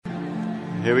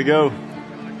Here we go.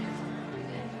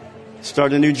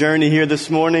 Start a new journey here this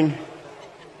morning.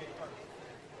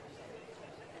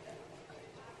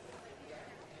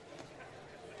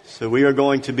 So we are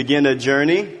going to begin a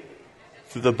journey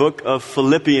through the book of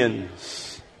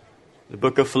Philippians. The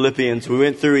book of Philippians. We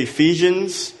went through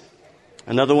Ephesians,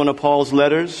 another one of Paul's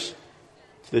letters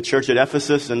to the church at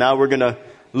Ephesus, and now we're going to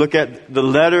look at the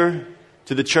letter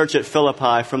to the church at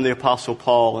Philippi from the Apostle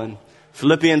Paul. And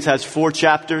Philippians has 4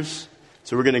 chapters.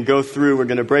 So we're going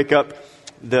to break up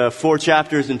the 4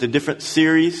 chapters into different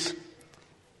series.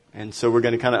 And so we're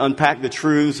going to kind of unpack the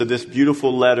truths of this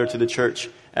beautiful letter to the church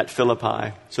at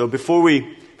Philippi. So before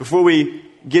we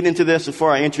get into this,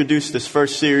 before I introduce this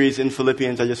first series in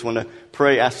Philippians, I just want to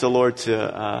pray, ask the Lord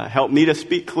to help me to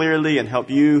speak clearly and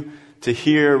help you to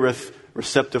hear with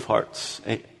receptive hearts.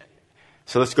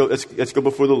 So let's go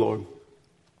before the Lord.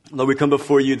 Lord, we come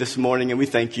before you this morning and we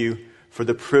thank you for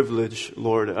the privilege,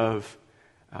 Lord, of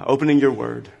opening your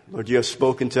word. Lord, you have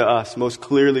spoken to us most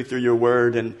clearly through your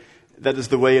word, and that is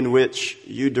the way in which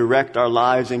you direct our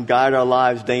lives and guide our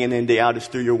lives day in and day out is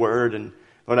through your word. And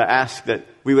Lord, I ask that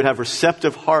we would have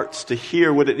receptive hearts to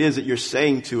hear what it is that you're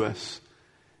saying to us.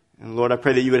 And Lord, I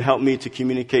pray that you would help me to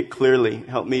communicate clearly,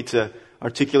 help me to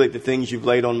articulate the things you've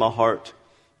laid on my heart.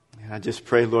 And I just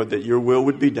pray, Lord, that your will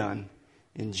would be done.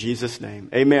 In Jesus' name,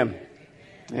 amen.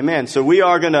 Amen. So we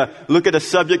are going to look at a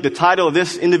subject. The title of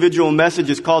this individual message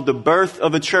is called The Birth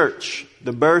of a Church.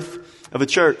 The Birth of a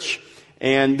Church.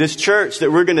 And this church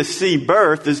that we're going to see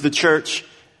birth is the church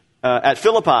at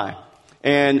Philippi.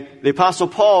 And the Apostle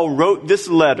Paul wrote this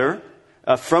letter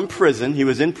from prison. He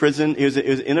was in prison. He was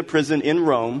in a prison in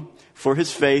Rome for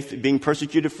his faith, being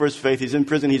persecuted for his faith. He's in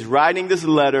prison. He's writing this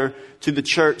letter to the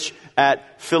church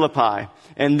at Philippi.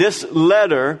 And this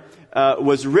letter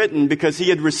was written because he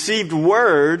had received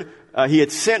word, he had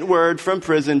sent word from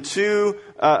prison to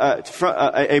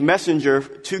a messenger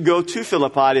to go to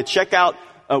Philippi to check out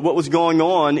what was going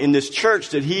on in this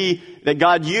church that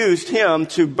God used him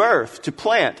to birth, to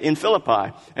plant in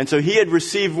Philippi. And so he had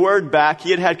received word back.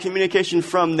 He had communication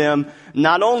from them,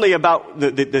 not only about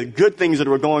the good things that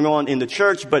were going on in the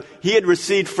church, but he had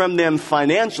received from them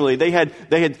financially. They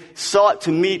had sought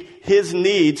to meet his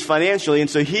needs financially. And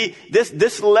so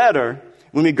this letter,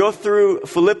 when we go through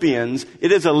Philippians,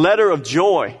 it is a letter of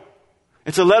joy.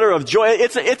 It's a letter of joy.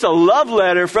 It's a love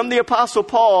letter from the Apostle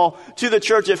Paul to the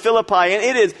church at Philippi, and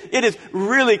it is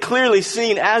really clearly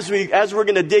seen as we're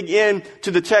going to dig in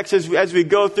to the text as we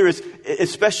go through,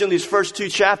 especially in these first 2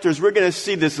 chapters. We're going to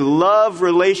see this love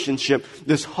relationship,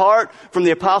 this heart from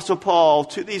the Apostle Paul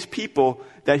to these people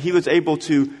that he was able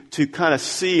to kind of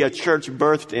see a church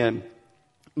birthed in.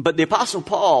 But the Apostle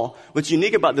Paul, what's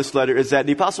unique about this letter is that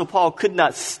the Apostle Paul could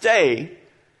not stay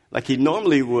like he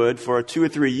normally would for 2 or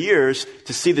 3 years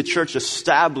to see the church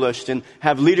established and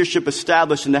have leadership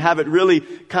established and to have it really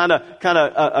kind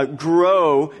of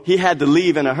grow. He had to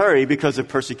leave in a hurry because of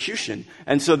persecution.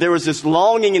 And so there was this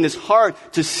longing in his heart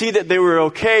to see that they were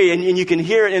okay. And you can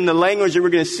hear it in the language that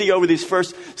we're going to see over these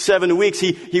first 7 weeks.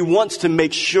 He wants to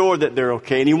make sure that they're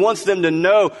okay. And he wants them to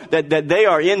know that they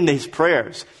are in his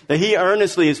prayers, that he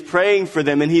earnestly is praying for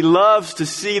them. And he loves to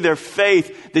see their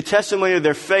faith, the testimony of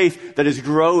their faith that is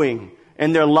growing.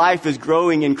 And their life is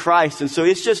growing in Christ. And so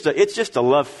it's just a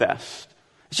love fest.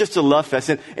 It's just a love fest.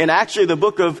 And actually the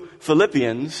book of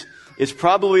Philippians is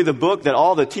probably the book that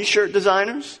all the t-shirt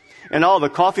designers and all the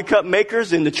coffee cup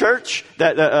makers in the church,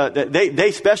 that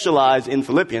they specialize in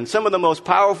Philippians. Some of the most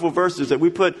powerful verses that we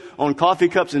put on coffee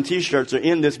cups and t-shirts are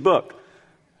in this book.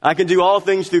 I can do all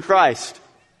things through Christ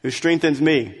who strengthens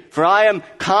me. For I am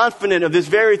confident of this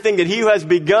very thing, that he who has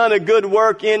begun a good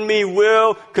work in me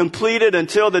will complete it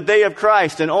until the day of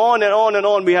Christ. And on and on and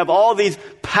on. We have all these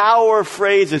power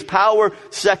phrases, power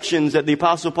sections that the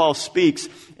Apostle Paul speaks.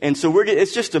 And so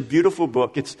it's just a beautiful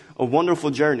book. It's a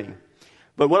wonderful journey.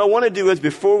 But what I want to do is,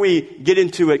 before we get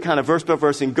into it kind of verse by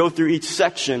verse and go through each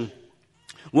section,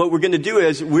 what we're going to do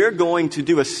is we're going to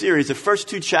do a series. The first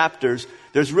 2 chapters,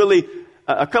 there's really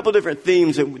a couple different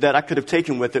themes that I could have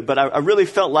taken with it, but I really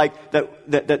felt like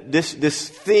that this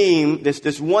theme,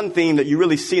 this one theme that you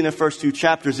really see in the first 2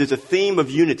 chapters is a theme of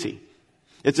unity.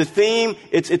 It's a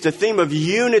theme of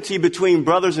unity between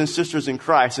brothers and sisters in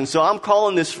Christ. And so I'm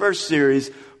calling this first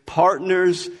series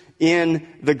Partners in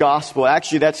the Gospel.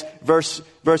 Actually, that's verse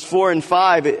 4 and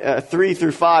 5, 3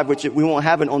 through 5, which we won't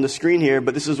have it on the screen here,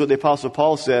 but this is what the Apostle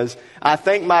Paul says. I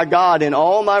thank my God in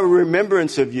all my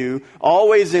remembrance of you,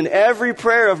 always in every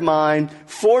prayer of mine,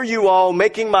 for you all,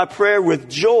 making my prayer with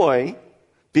joy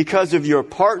because of your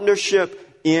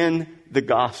partnership in the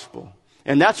gospel.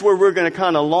 And that's where we're going to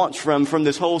kind of launch from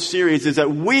this whole series, is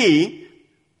that we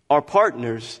are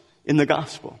partners in the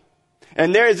gospel.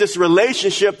 And there is this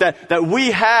relationship that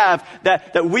we have,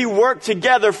 that we work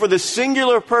together for the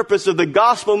singular purpose of the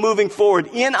gospel moving forward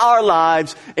in our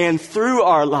lives and through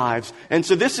our lives. And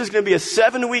so this is going to be a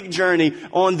 7-week journey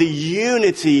on the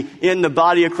unity in the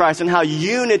body of Christ and how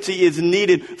unity is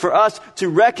needed for us to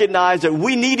recognize that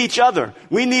we need each other.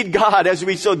 We need God, as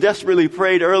we so desperately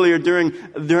prayed earlier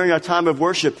during our time of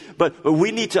worship. But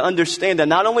we need to understand that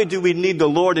not only do we need the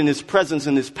Lord and His presence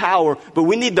and His power, but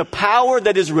we need the power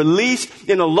that is released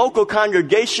in a local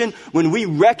congregation when we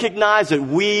recognize that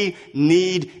we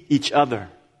need each other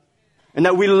and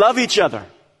that we love each other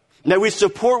and that we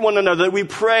support one another, that we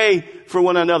pray for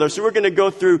one another. So we're going to go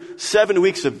through 7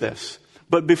 weeks of this.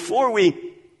 But before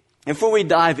we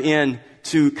dive in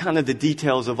to kind of the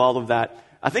details of all of that,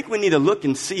 I think we need to look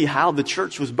and see how the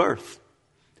church was birthed.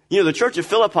 You know, the church of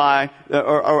Philippi,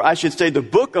 or I should say the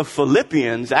book of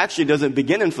Philippians, actually doesn't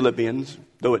begin in Philippians,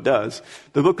 though it does.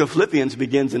 The book of Philippians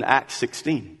begins in Acts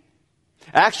 16.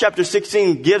 Acts chapter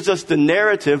 16 gives us the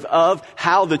narrative of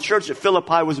how the church at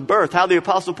Philippi was birthed, how the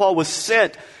Apostle Paul was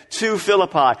sent to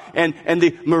Philippi, and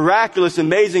the miraculous,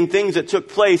 amazing things that took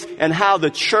place, and how the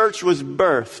church was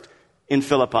birthed in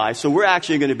Philippi. So we're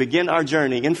actually going to begin our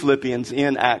journey in Philippians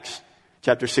in Acts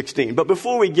chapter 16. But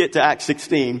before we get to Acts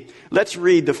 16, let's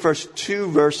read the first 2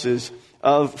 verses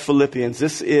of Philippians.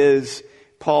 This is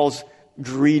Paul's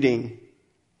greeting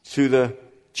to the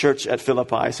church at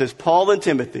Philippi. It says, Paul and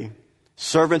Timothy,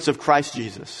 servants of Christ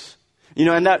Jesus. You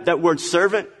know, and that word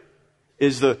servant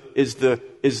is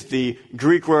the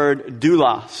Greek word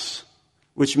doulos,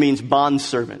 which means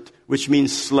bondservant, which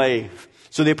means slave.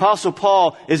 So the Apostle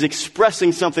Paul is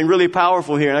expressing something really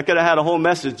powerful here. And I could have had a whole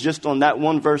message just on that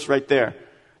one verse right there.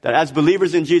 That as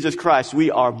believers in Jesus Christ,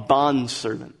 we are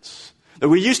bondservants. That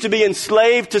we used to be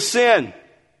enslaved to sin,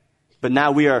 but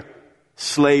now we are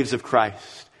slaves of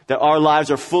Christ. That our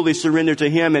lives are fully surrendered to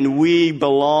Him and we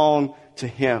belong to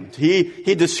Him.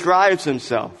 He describes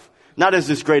Himself not as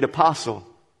this great apostle,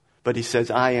 but he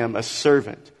says, I am a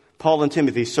servant. Paul and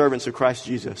Timothy, servants of Christ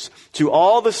Jesus, to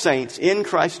all the saints in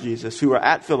Christ Jesus who are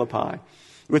at Philippi,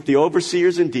 with the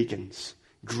overseers and deacons,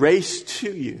 grace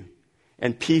to you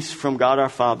and peace from God our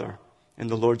Father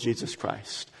and the Lord Jesus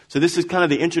Christ. So this is kind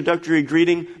of the introductory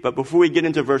greeting, but before we get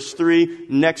into verse 3,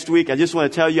 next week, I just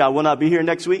want to tell you I will not be here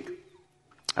next week.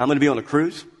 I'm going to be on a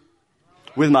cruise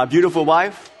with my beautiful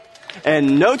wife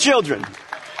and no children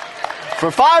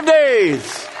for 5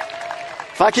 days.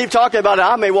 If I keep talking about it,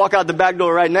 I may walk out the back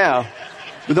door right now.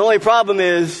 But the only problem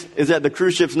is that the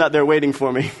cruise ship's not there waiting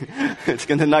for me. It's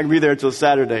going to not be there until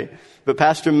Saturday. But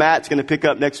Pastor Matt's going to pick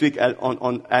up next week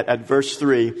at verse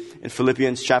 3 in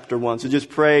Philippians chapter 1. So just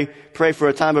pray for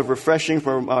a time of refreshing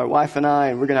for my wife and I,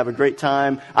 and we're going to have a great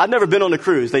time. I've never been on a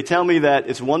cruise. They tell me that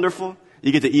it's wonderful.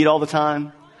 You get to eat all the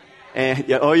time.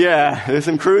 And oh yeah, there's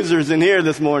some cruisers in here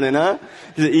this morning, huh?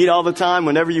 You get to eat all the time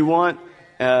whenever you want.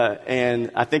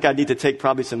 And I think I need to take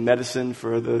probably some medicine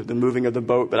for the moving of the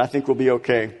boat, but I think we'll be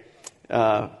okay. It's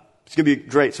going to be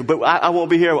great. So, but I won't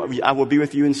be here. I will be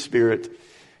with you in spirit,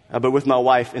 but with my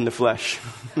wife in the flesh.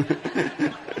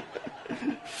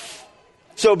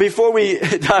 So before we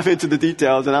dive into the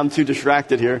details, and I'm too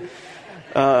distracted here,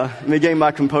 let me gain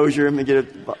my composure. Let me get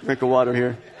a drink of water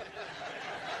here.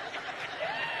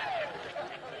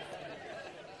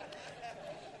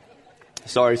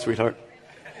 Sorry, sweetheart.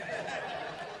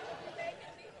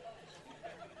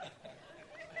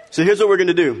 So here's what we're going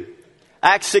to do.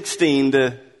 Acts 16,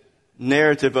 the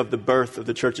narrative of the birth of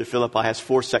the church at Philippi, has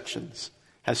 4 sections,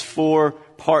 has 4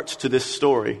 parts to this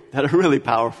story that are really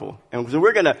powerful. And so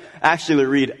we're going to actually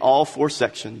read all 4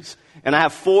 sections. And I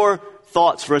have 4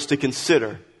 thoughts for us to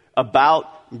consider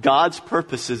about God's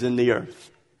purposes in the earth.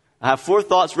 I have 4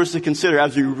 thoughts for us to consider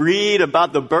as we read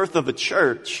about the birth of a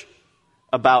church,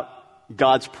 about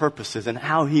God's purposes and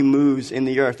how He moves in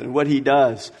the earth and what He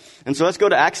does. And so let's go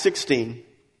to Acts 16.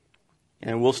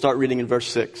 And we'll start reading in verse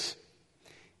 6.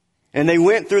 And they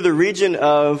went through the region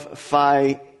of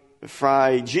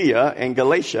Phrygia and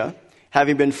Galatia,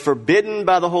 having been forbidden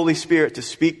by the Holy Spirit to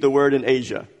speak the word in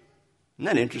Asia. Isn't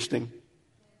that interesting?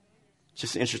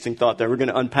 Just an interesting thought there. We're going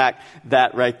to unpack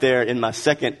that right there in my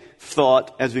second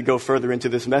thought as we go further into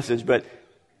this message. But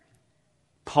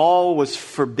Paul was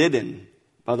forbidden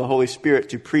by the Holy Spirit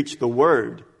to preach the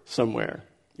word somewhere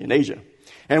in Asia.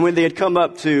 And when they had come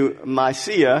up to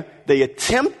Mysia, they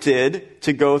attempted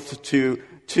to go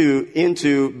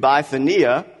into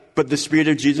Bithynia, but the Spirit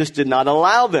of Jesus did not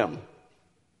allow them.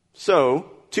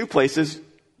 So, 2 places,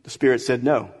 the Spirit said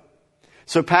no.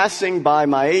 So passing by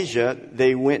Mysia,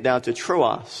 they went down to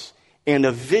Troas, and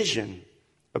a vision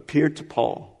appeared to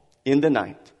Paul in the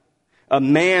night. A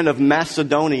man of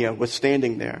Macedonia was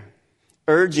standing there,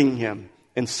 urging him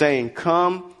and saying,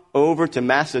 come over to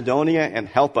Macedonia and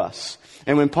help us.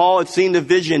 And when Paul had seen the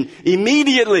vision,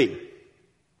 immediately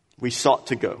we sought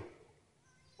to go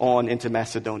on into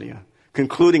Macedonia,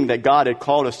 concluding that God had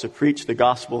called us to preach the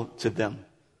gospel to them.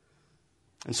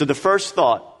 And so the first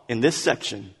thought in this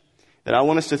section that I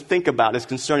want us to think about is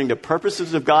concerning the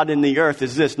purposes of God in the earth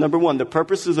is this. Number one, the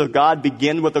purposes of God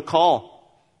begin with a call.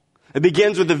 It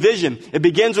begins with a vision. It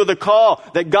begins with a call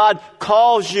that God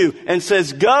calls you and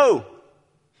says, go.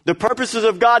 The purposes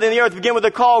of God in the earth begin with a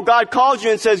call. God calls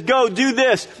you and says, go, do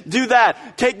this, do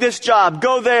that, take this job,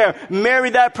 go there,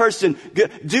 marry that person,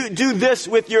 do this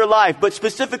with your life. But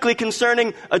specifically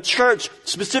concerning a church,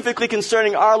 specifically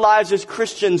concerning our lives as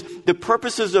Christians, the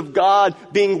purposes of God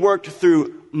being worked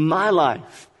through my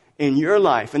life, in your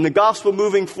life, and the gospel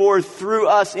moving forward through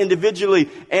us individually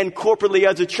and corporately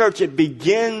as a church, it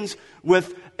begins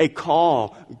with a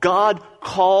call. God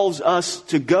calls us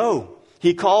to go.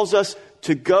 He calls us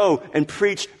to go and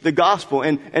preach the gospel.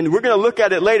 And we're going to look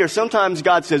at it later. Sometimes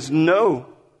God says, no,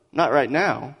 not right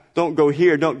now. Don't go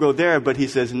here, don't go there. But he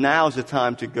says, now's the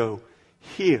time to go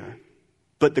here.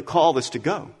 But the call is to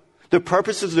go. The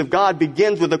purposes of God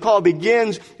begins with a call,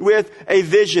 begins with a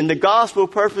vision. The gospel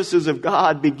purposes of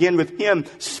God begin with him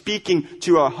speaking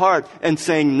to our heart and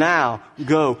saying, now,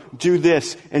 go, do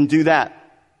this and do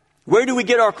that. Where do we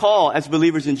get our call as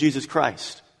believers in Jesus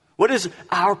Christ? What is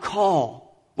our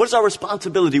call? What is our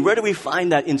responsibility? Where do we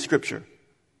find that in Scripture?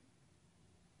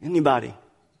 Anybody?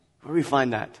 Where do we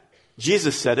find that?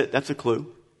 Jesus said it. That's a clue.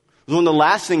 It was one of the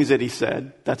last things that he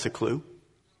said. That's a clue.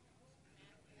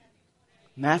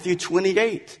 Matthew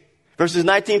 28, verses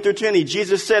 19 through 20.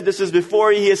 Jesus said, this is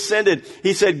before he ascended.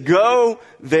 He said, go,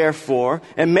 therefore,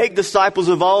 and make disciples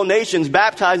of all nations,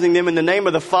 baptizing them in the name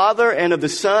of the Father and of the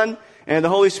Son and the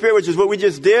Holy Spirit, which is what we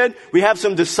just did. We have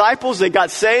some disciples that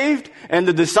got saved, and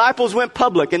the disciples went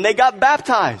public, and they got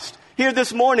baptized here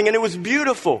this morning, and it was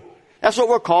beautiful. That's what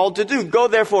we're called to do. Go,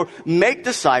 therefore, make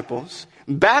disciples,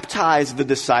 baptize the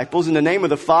disciples in the name of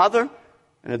the Father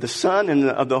and of the Son and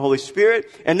of the Holy Spirit.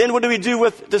 And then what do we do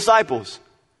with disciples?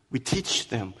 We teach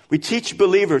them. We teach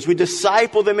believers. We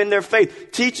disciple them in their faith,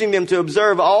 teaching them to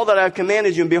observe all that I have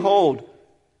commanded you. And behold,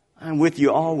 I'm with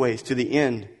you always to the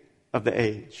end of the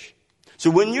age. So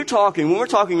when we're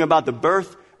talking about the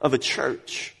birth of a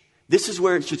church, this is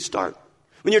where it should start.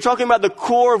 When you're talking about the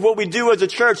core of what we do as a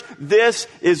church, this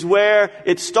is where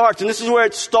it starts. And this is where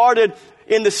it started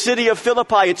in the city of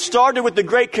Philippi. It started with the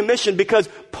Great Commission because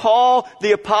Paul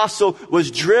the Apostle was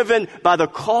driven by the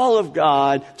call of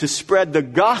God to spread the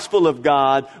gospel of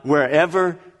God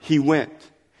wherever he went.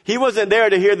 He wasn't there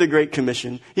to hear the Great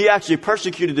Commission. He actually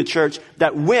persecuted the church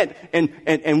that went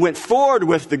and went forward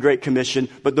with the Great Commission.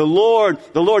 But the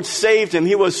Lord saved him.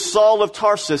 He was Saul of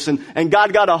Tarsus, and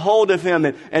God got a hold of him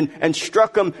and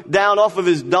struck him down off of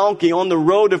his donkey on the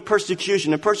road of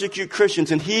persecution to persecute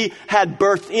Christians. And he had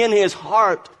birthed in his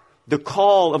heart the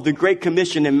call of the Great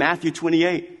Commission in Matthew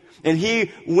 28. And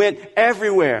he went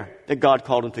everywhere that God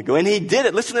called him to go. And he did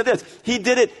it. Listen to this. He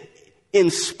did it in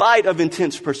spite of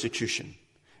intense persecution.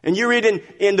 And you read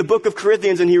in the book of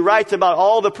Corinthians, and he writes about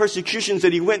all the persecutions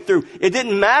that he went through. It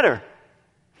didn't matter.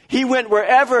 He went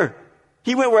wherever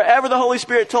the Holy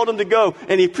Spirit told him to go,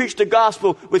 and he preached the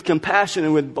gospel with compassion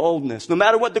and with boldness, no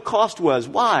matter what the cost was.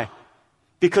 Why?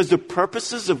 Because the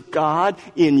purposes of God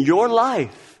in your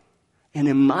life and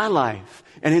in my life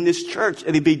and in this church,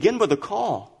 they begin with a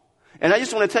call. And I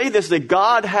just want to tell you this, that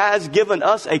God has given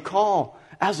us a call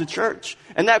as a church,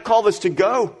 and that call is to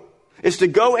go. Is to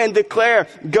go and declare,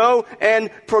 go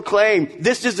and proclaim.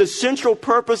 This is the central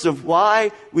purpose of why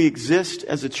we exist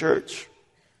as a church.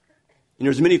 And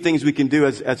there's many things we can do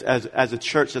as a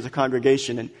church, as a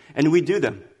congregation, and we do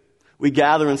them. We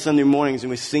gather on Sunday mornings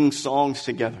and we sing songs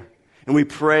together. And we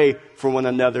pray for one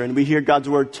another, and we hear God's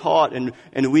word taught, and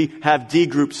we have D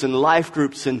groups and life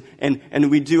groups, and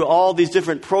we do all these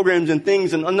different programs and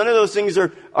things, and none of those things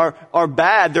are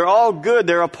bad. They're all good.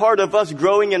 They're a part of us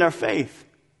growing in our faith.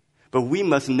 But we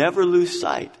must never lose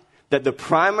sight that the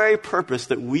primary purpose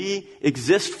that we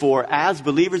exist for as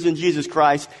believers in Jesus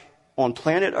Christ on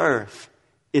planet Earth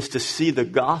is to see the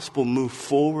gospel move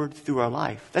forward through our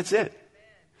life. That's it.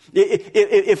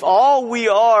 If all we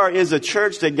are is a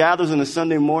church that gathers on a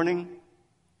Sunday morning,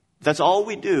 that's all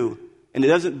we do, and it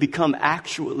doesn't become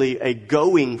actually a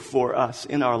going for us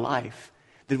in our life,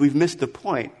 then we've missed the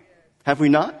point. Have we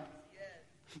not?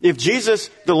 If Jesus,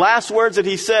 the last words that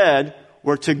he said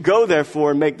were to go,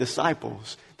 therefore, and make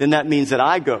disciples, then that means that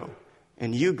I go,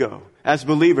 and you go, As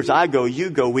believers, I go, you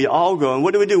go, we all go. And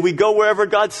what do? We go wherever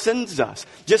God sends us.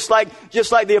 Just like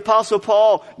the Apostle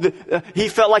Paul, he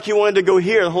felt like he wanted to go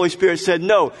here. The Holy Spirit said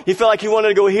no. He felt like he wanted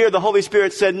to go here. The Holy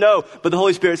Spirit said no. But the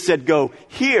Holy Spirit said go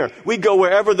here. We go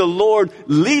wherever the Lord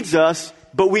leads us,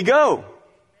 but we go.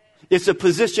 It's a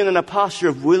position and a posture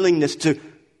of willingness to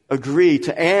agree,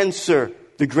 to answer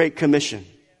the Great Commission.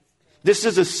 This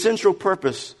is a central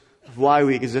purpose of why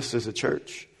we exist as a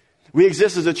church. We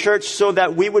exist as a church so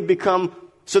that we would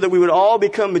all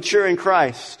become mature in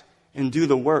Christ and do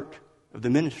the work of the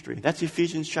ministry. That's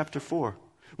Ephesians chapter 4.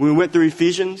 When we went through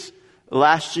Ephesians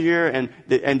last year and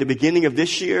the beginning of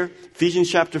this year, Ephesians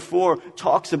chapter 4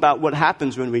 talks about what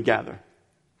happens when we gather.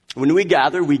 When we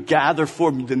gather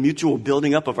for the mutual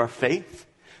building up of our faith.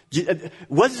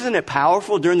 Wasn't it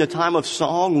powerful during the time of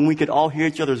song when we could all hear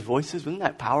each other's voices? Wasn't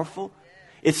that powerful?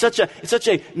 It's such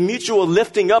a mutual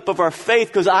lifting up of our faith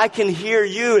because I can hear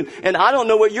you and I don't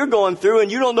know what you're going through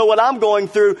and you don't know what I'm going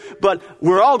through, but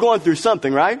we're all going through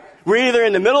something, right? We're either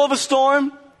in the middle of a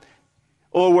storm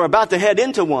or we're about to head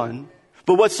into one.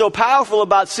 But what's so powerful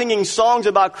about singing songs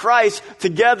about Christ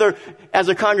together as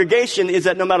a congregation is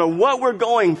that no matter what we're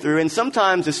going through, and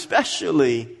sometimes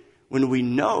especially when we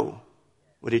know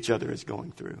what each other is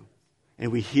going through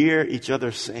and we hear each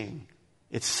other sing,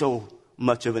 it's so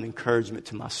much of an encouragement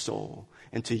to my soul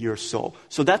and to your soul.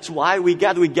 So that's why we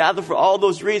gather. We gather for all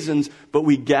those reasons, but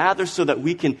we gather so that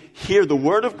we can hear the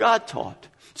Word of God taught,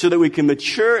 so that we can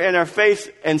mature in our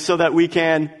faith, and so that we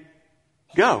can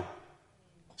go.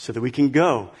 So that we can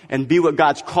go and be what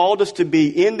God's called us to be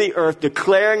in the earth,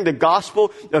 declaring the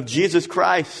gospel of Jesus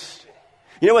Christ.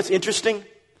 You know what's interesting?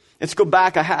 Let's go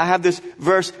back. I have this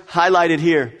verse highlighted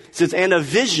here. It says, and a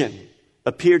vision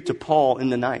appeared to Paul in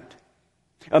the night.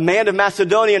 A man of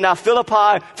Macedonia. Now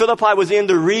Philippi was in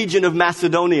the region of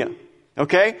Macedonia.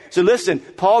 Okay? So listen,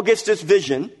 Paul gets this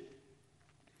vision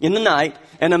in the night,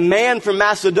 and a man from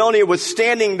Macedonia was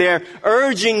standing there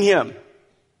urging him.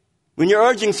 When you're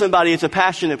urging somebody, it's a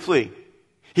passionate plea.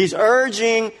 He's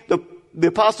urging the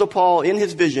Apostle Paul in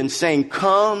his vision, saying,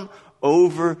 come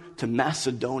over to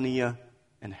Macedonia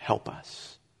and help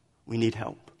us. We need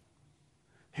help.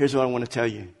 Here's what I want to tell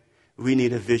you. We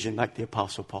need a vision like the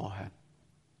Apostle Paul had.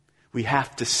 We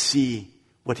have to see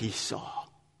what he saw.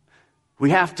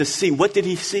 We have to see. What did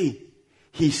he see?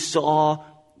 He saw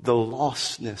the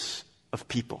lostness of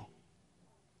people.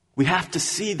 We have to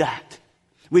see that.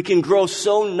 We can grow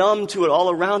so numb to it all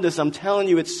around us. I'm telling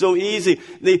you, it's so easy.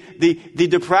 The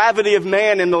depravity of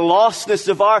man and the lostness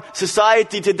of our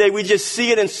society today, we just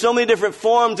see it in so many different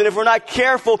forms. And if we're not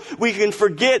careful, we can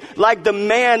forget, like the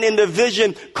man in the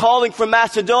vision calling from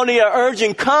Macedonia,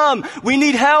 urging, come, we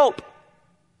need help.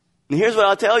 And here's what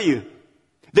I'll tell you.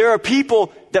 There are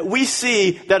people that we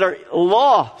see that are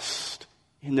lost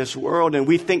in this world, and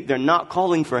we think they're not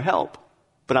calling for help.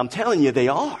 But I'm telling you, they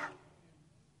are.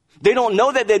 They don't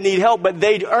know that they need help, but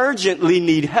they urgently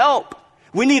need help.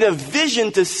 We need a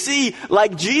vision to see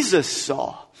like Jesus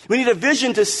saw. We need a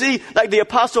vision to see like the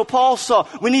Apostle Paul saw.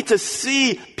 We need to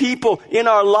see people in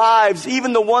our lives,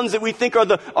 even the ones that we think are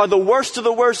the worst of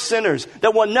the worst sinners,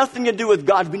 that want nothing to do with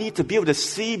God. We need to be able to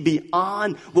see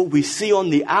beyond what we see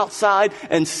on the outside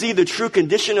and see the true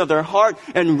condition of their heart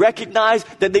and recognize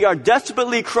that they are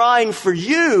desperately crying for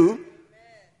you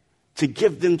to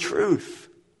give them truth,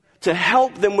 to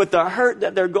help them with the hurt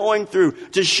that they're going through,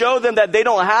 to show them that they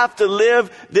don't have to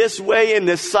live this way in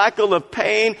this cycle of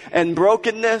pain and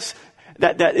brokenness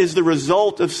that is the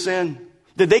result of sin.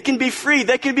 That they can be free,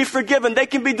 they can be forgiven, they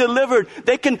can be delivered,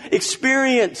 they can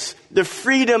experience the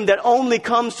freedom that only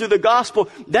comes through the gospel.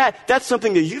 That's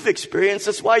something that you've experienced.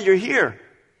 That's why you're here.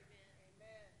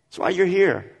 That's why you're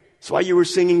here. That's why you were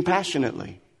singing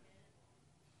passionately.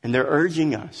 And they're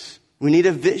urging us. We need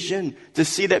a vision to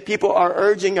see that people are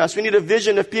urging us. We need a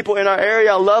vision of people in our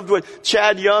area. I loved what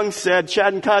Chad Young said.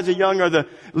 Chad and Kaza Young are the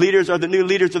new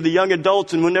leaders of the young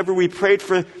adults. And whenever we prayed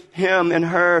for him and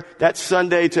her that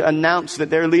Sunday to announce that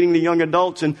they're leading the young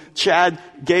adults, and Chad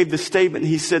gave the statement,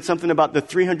 he said something about the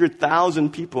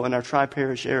 300,000 people in our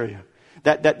tri-parish area.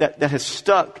 That has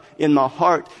stuck in my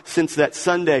heart since that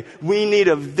Sunday. We need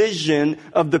a vision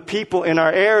of the people in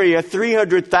our area,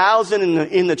 300,000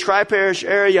 in the tri-parish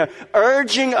area,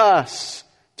 urging us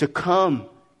to come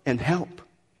and help.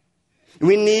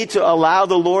 We need to allow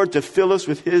the Lord to fill us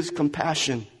with His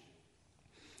compassion.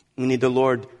 We need the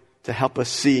Lord to help us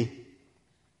see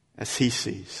as He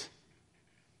sees.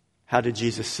 How did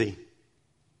Jesus see?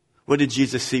 What did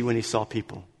Jesus see when He saw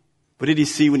people? What did He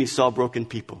see when He saw broken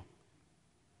people?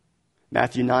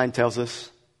 Matthew 9 tells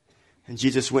us, and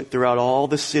Jesus went throughout all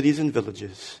the cities and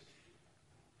villages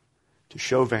to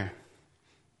show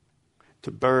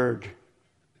to Berg,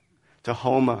 to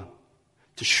Homa,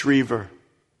 to Schriever,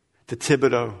 to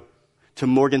Thibodeau, to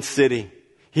Morgan City.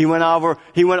 He went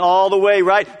all the way,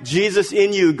 right? Jesus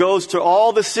in you goes to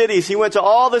all the cities. He went to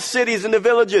all the cities and the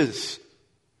villages.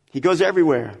 He goes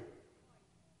everywhere.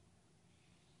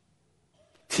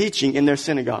 Teaching in their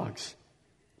synagogues,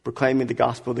 proclaiming the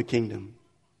gospel of the kingdom,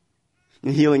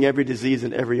 and healing every disease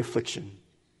and every affliction.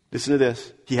 Listen to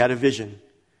this. He had a vision.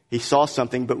 He saw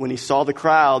something, but when he saw the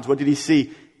crowds, what did he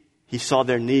see? He saw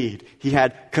their need. He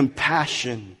had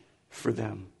compassion for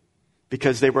them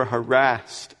because they were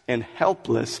harassed and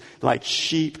helpless like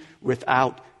sheep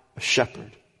without a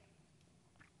shepherd.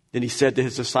 Then he said to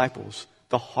his disciples,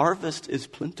 the harvest is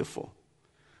plentiful,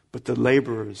 but the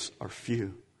laborers are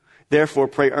few. Therefore,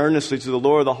 pray earnestly to the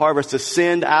Lord of the harvest to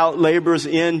send out laborers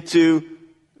into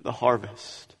the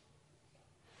harvest.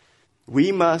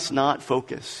 We must not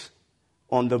focus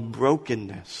on the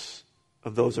brokenness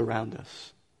of those around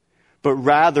us, but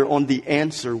rather on the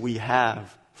answer we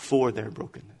have for their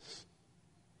brokenness.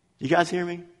 You guys hear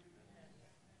me?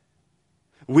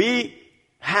 We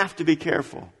have to be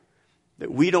careful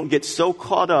that we don't get so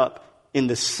caught up in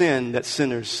the sin that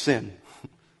sinners sin.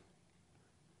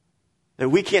 That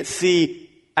we can't see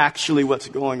actually what's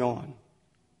going on.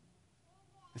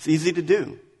 It's easy to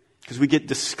do because we get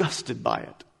disgusted by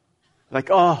it. Like,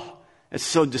 oh, it's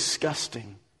so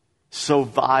disgusting, so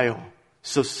vile,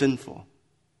 so sinful.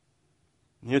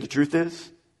 And you know the truth is?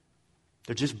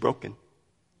 They're just broken,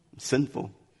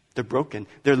 sinful. They're broken.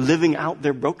 They're living out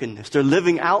their brokenness. They're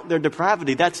living out their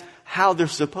depravity. That's how they're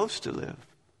supposed to live.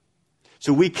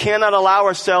 So we cannot allow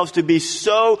ourselves to be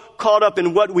so caught up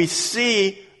in what we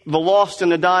see the lost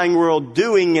and the dying world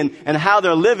doing and how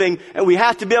they're living. And we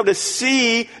have to be able to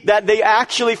see that they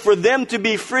actually, for them to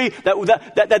be free,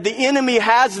 that the enemy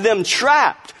has them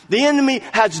trapped. The enemy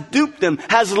has duped them,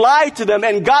 has lied to them,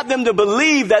 and got them to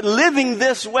believe that living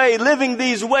this way, living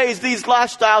these ways, these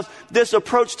lifestyles, this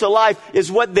approach to life is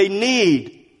what they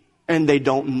need. And they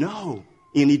don't know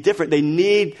any different. They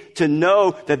need to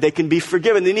know that they can be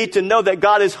forgiven. They need to know that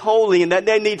God is holy and that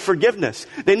they need forgiveness.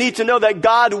 They need to know that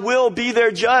God will be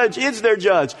their judge, is their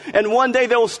judge. And one day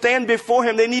they will stand before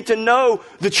him. They need to know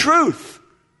the truth.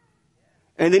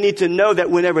 And they need to know that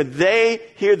whenever they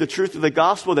hear the truth of the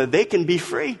gospel, that they can be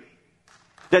free.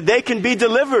 That they can be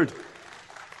delivered.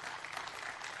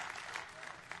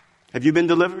 Have you been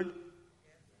delivered?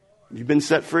 Have you been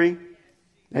set free?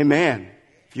 Amen.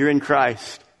 If you're in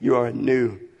Christ, you are a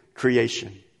new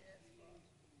creation.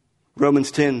 Romans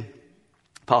 10,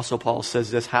 Apostle Paul says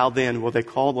this, how then will they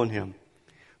call on him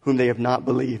whom they have not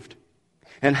believed?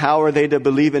 And how are they to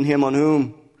believe in him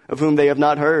of whom they have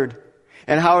not heard?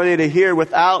 And how are they to hear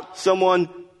without someone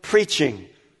preaching?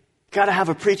 Got to have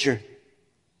a preacher.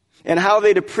 And how are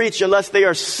they to preach unless they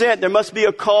are sent? There must be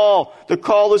a call. The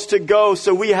call is to go.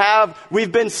 So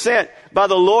we've been sent by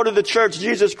the Lord of the church,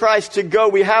 Jesus Christ, to go.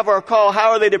 We have our call.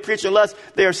 How are they to preach unless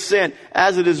they are sent?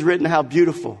 As it is written, how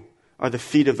beautiful are the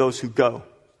feet of those who go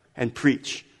and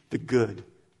preach the good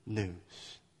news.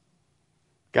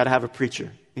 Got to have a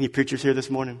preacher. Any preachers here this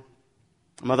morning?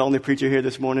 Am I the only preacher here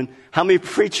this morning? How many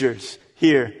preachers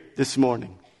here this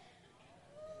morning?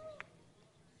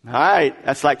 All right,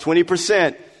 that's like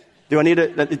 20%.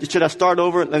 Should I start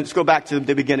over? Let's go back to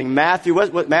the beginning. Matthew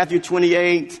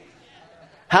 28.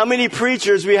 How many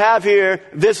preachers we have here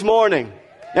this morning?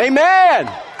 Amen.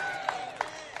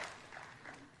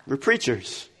 We're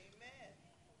preachers.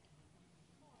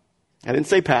 I didn't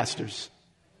say pastors.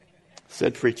 I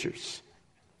said preachers.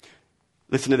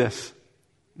 Listen to this.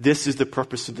 This is the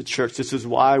purpose of the church. This is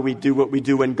why we do what we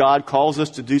do. When God calls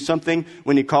us to do something,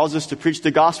 when he calls us to preach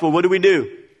the gospel, what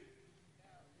do?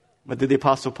 What did the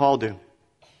Apostle Paul do?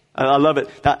 I love it.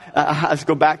 Let's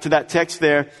go back to that text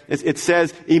there. It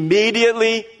says,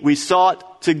 immediately we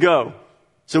sought to go.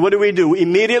 So what do?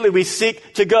 Immediately we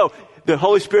seek to go. The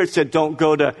Holy Spirit said, don't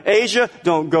go to Asia.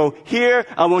 Don't go here.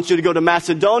 I want you to go to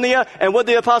Macedonia. And what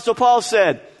the Apostle Paul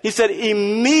said? He said,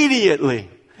 immediately.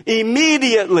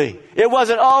 Immediately. It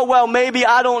wasn't, oh, well, maybe,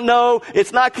 I don't know.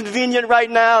 It's not convenient right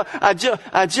now. I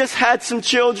just had some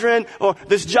children, or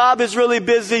this job is really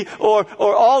busy, or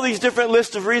all these different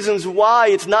lists of reasons why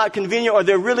it's not convenient, or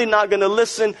they're really not going to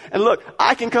listen. And look,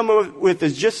 I can come up with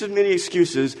just as many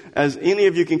excuses as any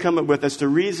of you can come up with as to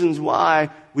reasons why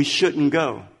we shouldn't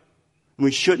go. We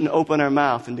shouldn't open our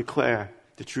mouth and declare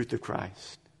the truth of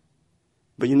Christ.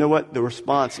 But you know what? The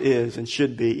response is and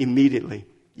should be immediately,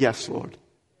 yes, Lord.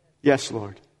 Yes,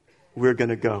 Lord, we're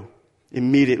going to go.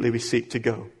 Immediately we seek to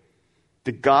go.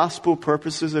 The gospel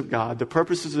purposes of God, the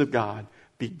purposes of God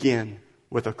begin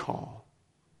with a call.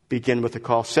 Begin with a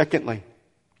call. Secondly,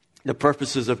 the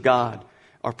purposes of God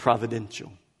are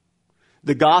providential.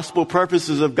 The gospel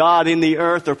purposes of God in the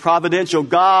earth are providential.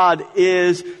 God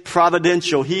is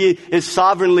providential. He is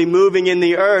sovereignly moving in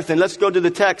the earth. And let's go to the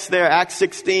text there, Acts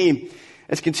 16.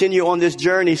 Let's continue on this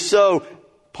journey. So,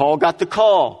 Paul got the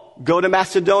call. Go to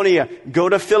Macedonia. Go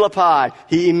to Philippi.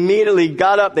 He immediately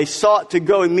got up. They sought to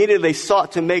go. Immediately they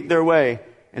sought to make their way.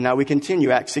 And now we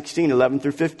continue, Acts 16, 11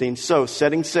 through 15. So,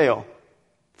 setting sail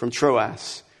from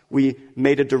Troas, we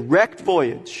made a direct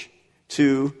voyage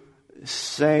to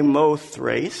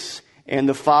Samothrace, and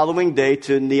the following day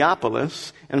to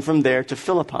Neapolis, and from there to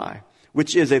Philippi,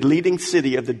 which is a leading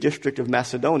city of the district of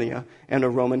Macedonia and a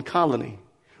Roman colony.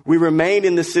 We remained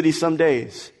in the city some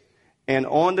days, and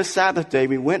on the Sabbath day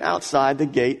we went outside the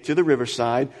gate to the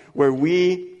riverside, where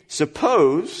we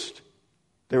supposed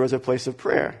there was a place of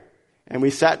prayer. And we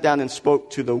sat down and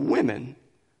spoke to the women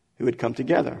who had come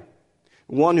together.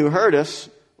 One who heard us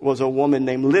was a woman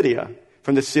named Lydia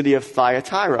from the city of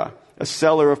Thyatira, a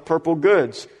seller of purple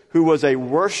goods, who was a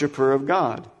worshiper of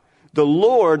God. The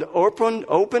Lord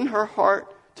opened her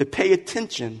heart to pay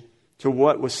attention to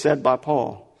what was said by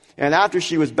Paul. And after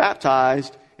she was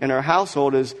baptized, and her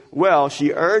household as well,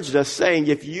 she urged us, saying,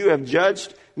 if you have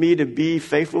judged me to be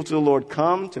faithful to the Lord,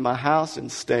 come to my house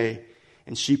and stay.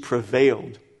 And she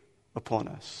prevailed upon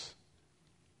us.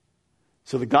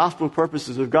 So the gospel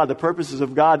purposes of God, the purposes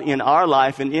of God in our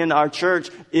life and in our church,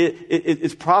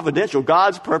 it's providential.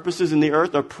 God's purposes in the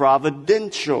earth are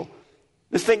providential.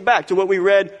 Let's think back to what we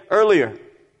read earlier.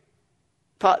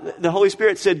 The Holy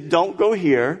Spirit said, don't go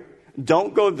here,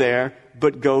 don't go there,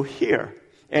 but go here.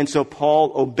 And so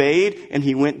Paul obeyed and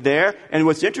he went there. And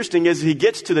what's interesting is he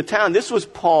gets to the town. This was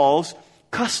Paul's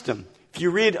custom. If you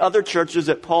read other churches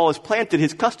that Paul has planted,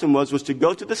 his custom was to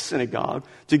go to the synagogue,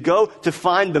 to go to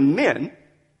find the men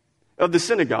of the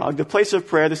synagogue, the place of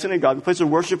prayer, the synagogue, the place of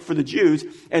worship for the Jews,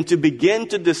 and to begin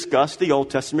to discuss the Old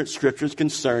Testament scriptures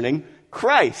concerning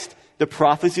Christ, the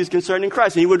prophecies concerning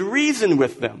Christ. And he would reason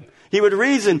with them. He would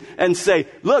reason and say,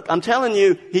 look, I'm telling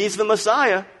you, he's the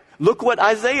Messiah. Look what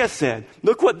Isaiah said.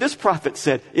 Look what this prophet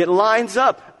said. It lines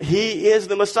up. He is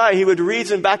the Messiah. He would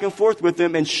reason back and forth with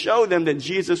them and show them that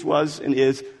Jesus was and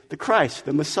is the Christ,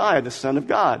 the Messiah, the Son of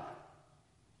God.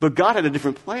 But God had a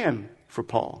different plan for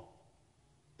Paul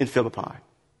in Philippi.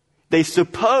 They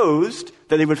supposed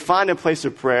that they would find a place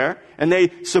of prayer, and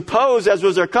they supposed, as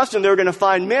was their custom, they were going to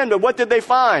find men, but what did they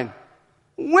find?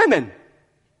 Women.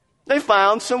 They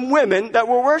found some women that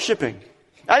were worshiping.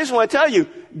 I just want to tell you,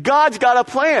 God's got a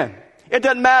plan. It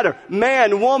doesn't matter.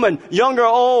 Man, woman, young or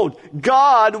old.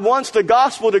 God wants the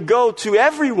gospel to go to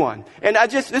everyone. And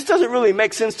this doesn't really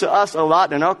make sense to us a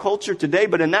lot in our culture today,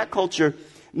 but in that culture,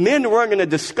 men weren't going to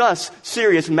discuss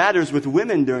serious matters with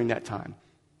women during that time,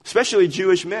 especially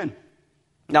Jewish men.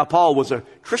 Now, Paul was a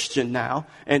Christian now,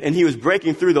 and he was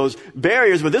breaking through those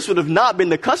barriers, but this would have not been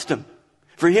the custom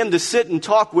for him to sit and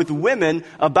talk with women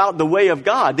about the way of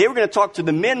God. They were going to talk to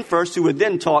the men first, who would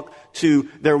then talk to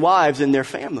their wives and their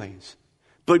families.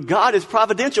 But God is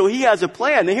providential. He has a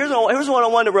plan. And here's what I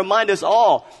want to remind us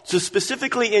all. So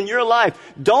specifically in your life,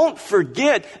 don't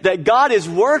forget that God is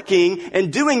working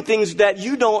and doing things that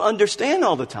you don't understand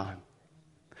all the time.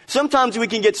 Sometimes we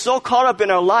can get so caught up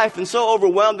in our life and so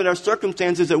overwhelmed in our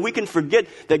circumstances that we can forget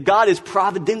that God is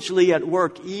providentially at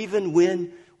work even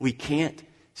when we can't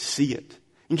see it.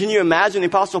 And can you imagine the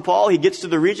Apostle Paul? He gets to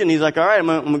the region. He's like, all right, I'm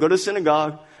going to go to the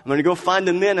synagogue. I'm going to go find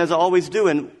the men as I always do.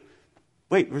 And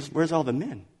wait, where's all the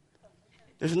men?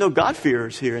 There's no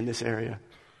God-fearers here in this area.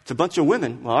 It's a bunch of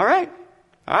women. Well, all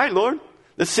right, Lord.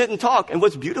 Let's sit and talk. And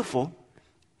what's beautiful,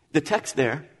 the text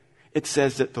there, it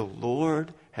says that the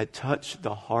Lord had touched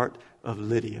the heart of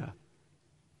Lydia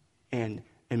and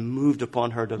moved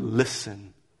upon her to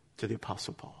listen to the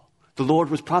Apostle Paul. The Lord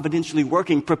was providentially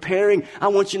working, preparing. I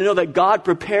want you to know that God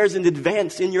prepares in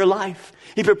advance in your life.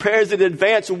 He prepares in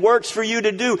advance works for you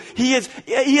to do. He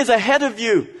is ahead of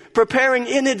you, preparing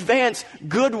in advance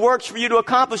good works for you to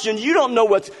accomplish. And you don't know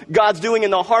what God's doing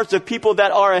in the hearts of people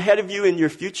that are ahead of you in your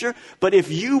future. But if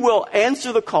you will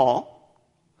answer the call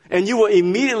and you will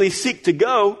immediately seek to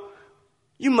go,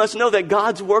 you must know that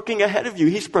God's working ahead of you.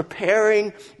 He's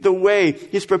preparing the way.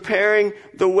 He's preparing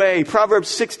the way. Proverbs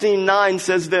 16:9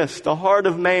 says this, the heart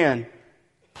of man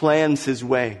plans his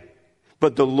way,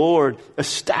 but the Lord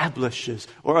establishes,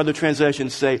 or other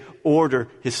translations say, order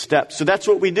his steps. So that's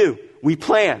what we do. We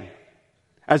plan.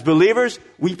 As believers,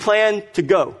 we plan to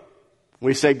go.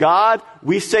 We say, God,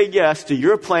 we say yes to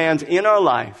your plans in our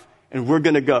life, and we're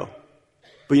going to go.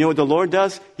 But you know what the Lord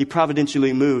does? He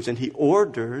providentially moves and he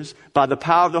orders by the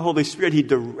power of the Holy Spirit. He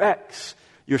directs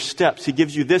your steps. He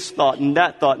gives you this thought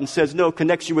and says, no,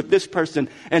 connects you with this person.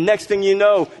 And next thing you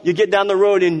know, you get down the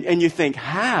road and you think,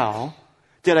 how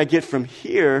did I get from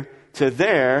here to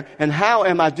there? And how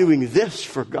am I doing this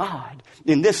for God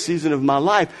in this season of my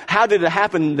life? How did it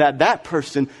happen that that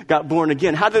person got born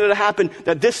again? How did it happen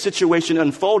that this situation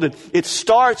unfolded? It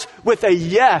starts with a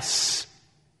yes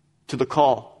to the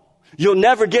call. You'll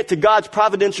never get to God's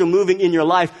providential moving in your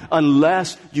life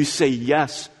unless you say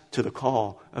yes to the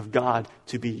call of God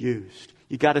to be used.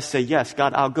 You got to say, yes,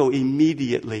 God, I'll go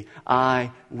immediately.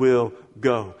 I will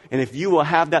go. And if you will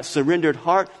have that surrendered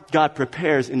heart, God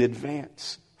prepares in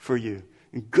advance for you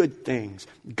and good things,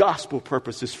 gospel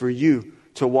purposes for you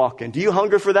to walk in. Do you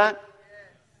hunger for that?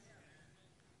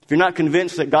 If you're not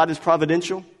convinced that God is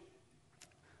providential, I'm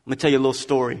going to tell you a little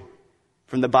story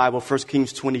from the Bible, 1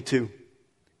 Kings 22.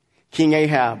 King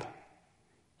Ahab,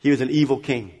 he was an evil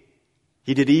king.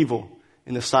 He did evil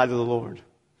in the sight of the Lord.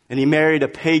 And he married a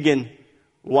pagan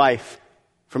wife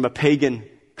from a pagan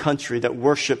country that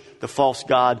worshiped the false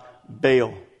god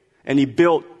Baal. And he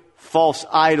built false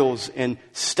idols and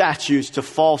statues to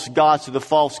false gods, to the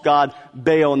false god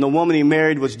Baal. And the woman he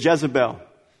married was Jezebel.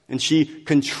 And she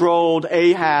controlled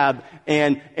Ahab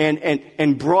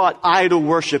and brought idol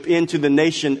worship into the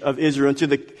nation of Israel, into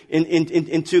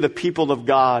the people of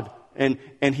God.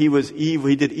 And he was evil.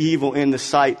 He did evil in the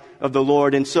sight of the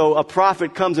Lord. And so a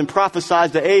prophet comes and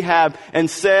prophesies to Ahab and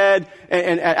said,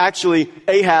 and actually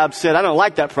Ahab said, I don't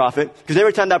like that prophet, because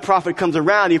every time that prophet comes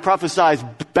around, he prophesies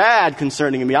bad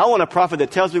concerning me. I want a prophet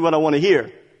that tells me what I want to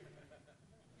hear.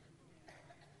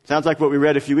 Sounds like what we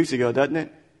read a few weeks ago, doesn't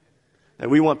it? That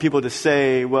we want people to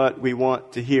say what we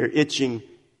want to hear. Itching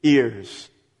ears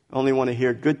only want to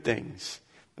hear good things.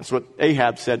 That's what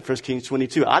Ahab said, 1 Kings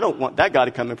 22. I don't want that guy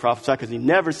to come and prophesy because he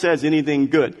never says anything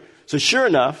good. So sure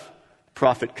enough,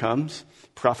 prophet comes,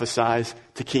 prophesies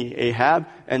to King Ahab,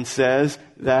 and says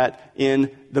that in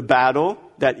the battle,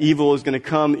 that evil is going to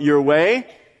come your way.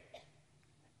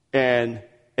 And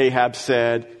Ahab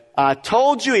said, I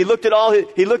told you. He looked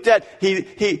at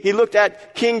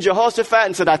King Jehoshaphat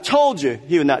and said, I told you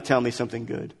he would not tell me something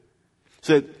good.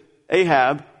 So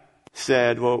Ahab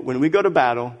said, well, when we go to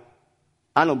battle,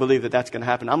 I don't believe that that's going to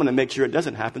happen. I'm going to make sure it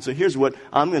doesn't happen. So here's what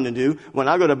I'm going to do. When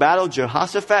I go to battle,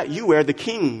 Jehoshaphat, you wear the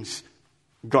king's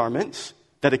garments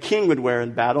that a king would wear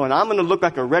in battle. And I'm going to look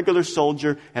like a regular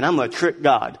soldier, and I'm going to trick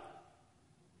God.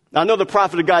 Now, I know the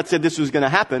prophet of God said this was going to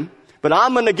happen, but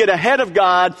I'm going to get ahead of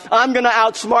God. I'm going to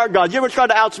outsmart God. You ever tried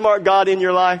to outsmart God in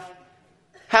your life?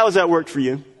 How has that worked for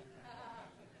you?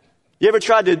 You ever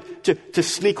tried to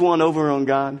sneak one over on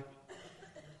God?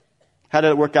 How did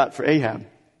it work out for Ahab?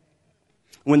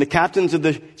 When the captains of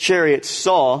the chariots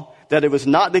saw that it was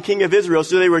not the king of Israel,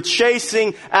 so they were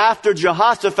chasing after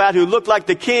Jehoshaphat, who looked like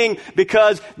the king,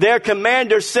 because their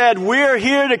commander said, we're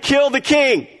here to kill the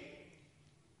king.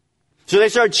 So they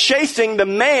started chasing the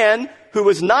man who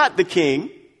was not the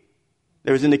king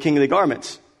that was in the king of the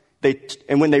garments.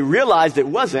 And when they realized it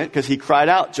wasn't, because he cried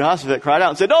out, Jehoshaphat cried out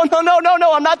and said, oh,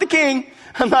 no, I'm not the king.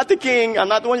 I'm not the king. I'm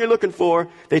not the one you're looking for.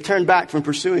 They turned back from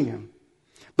pursuing him.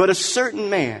 But a certain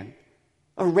man,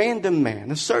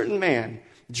 a certain man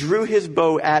drew his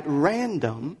bow at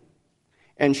random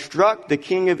and struck the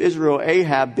king of Israel,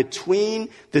 Ahab, between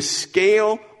the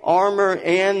scale armor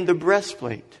and the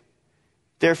breastplate.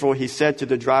 Therefore, he said to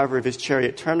the driver of his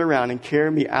chariot, turn around and carry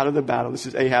me out of the battle. This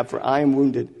is Ahab, for I am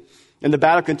wounded. And the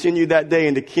battle continued that day,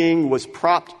 and the king was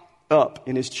propped up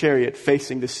in his chariot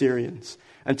facing the Syrians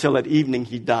until at evening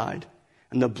he died.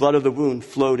 And the blood of the wound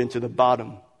flowed into the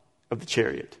bottom of the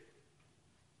chariot.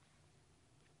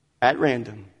 At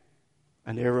random,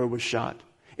 an arrow was shot.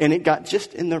 And it got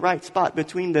just in the right spot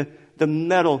between the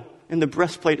metal and the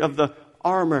breastplate of the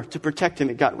armor to protect him.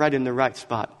 It got right in the right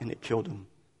spot and it killed him.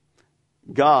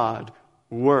 God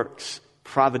works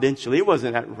providentially. It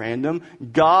wasn't at random.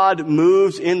 God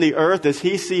moves in the earth as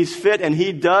he sees fit, and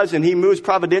he does, and he moves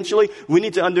providentially. We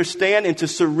need to understand and to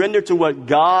surrender to what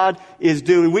God is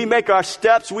doing. We make our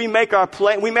steps, we make our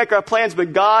plans,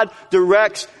 but God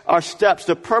directs our steps.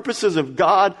 The purposes of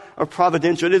God are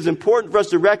providential. It is important for us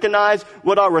to recognize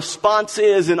what our response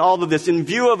is in all of this. In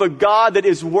view of a God that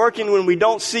is working when we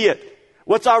don't see it,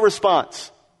 what's our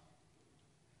response?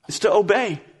 It's to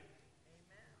obey.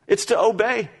 It's to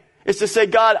obey. It's to say,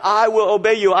 God, I will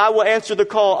obey you. I will answer the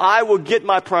call. I will get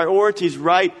my priorities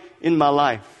right in my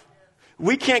life.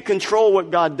 We can't control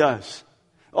what God does.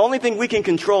 The only thing we can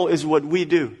control is what we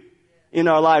do in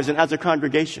our lives and as a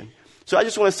congregation. So I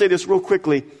just want to say this real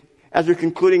quickly as we're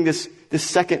concluding this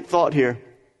second thought here.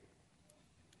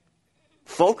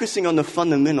 Focusing on the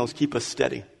fundamentals keep us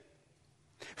steady.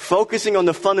 Focusing on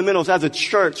the fundamentals as a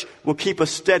church will keep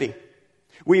us steady.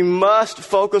 We must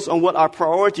focus on what our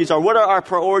priorities are. What are our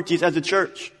priorities as a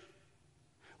church?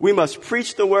 We must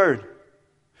preach the word.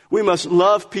 We must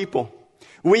love people.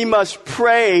 We must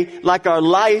pray like our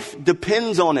life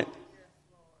depends on it.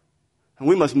 And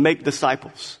we must make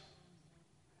disciples.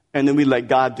 And then we let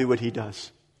God do what he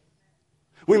does.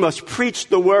 We must preach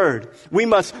the word. We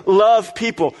must love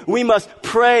people. We must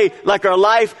pray like our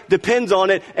life depends on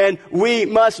it. And we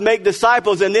must make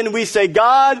disciples. And then we say,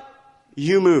 God,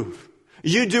 you move.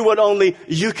 You do what only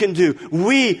you can do.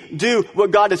 We do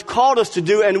what God has called us to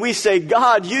do. And we say,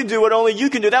 God, you do what only you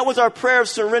can do. That was our prayer of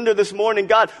surrender this morning.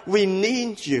 God, we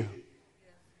need you.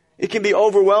 It can be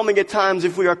overwhelming at times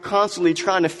if we are constantly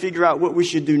trying to figure out what we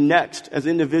should do next as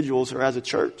individuals or as a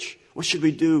church. What should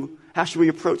we do? How should we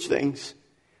approach things?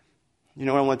 You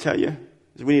know what I want to tell you?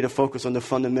 Is we need to focus on the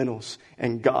fundamentals,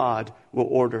 and God will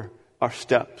order our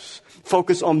steps.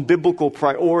 Focus on biblical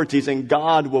priorities, and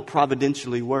God will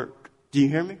providentially work. Do you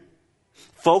hear me?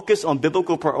 Focus on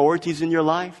biblical priorities in your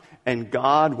life, and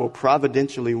God will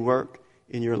providentially work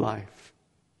in your life.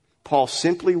 Paul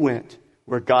simply went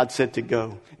where God said to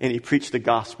go, and he preached the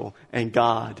gospel, and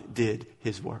God did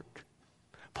his work.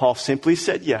 Paul simply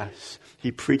said yes.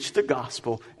 He preached the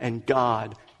gospel, and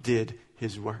God did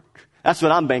his work. That's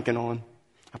what I'm banking on.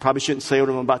 I probably shouldn't say what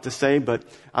I'm about to say, but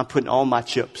I'm putting all my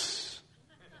chips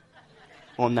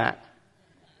on that.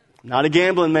 I'm not a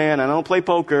gambling man. I don't play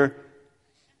poker.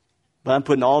 But I'm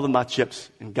putting all of my chips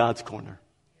in God's corner.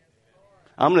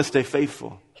 I'm going to stay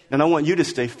faithful. And I want you to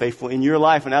stay faithful in your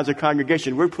life. And as a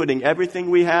congregation, we're putting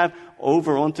everything we have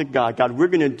over onto God. God, we're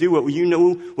going to do what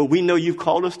we know you've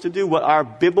called us to do, what our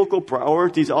biblical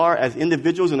priorities are as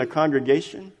individuals in a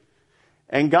congregation.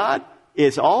 And God,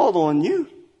 it's all on you.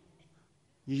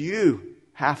 You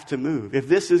have to move. If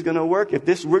this is going to work,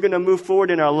 we're going to move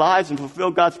forward in our lives and fulfill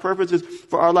God's purposes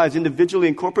for our lives individually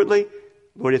and corporately,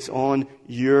 Lord, it's on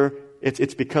your,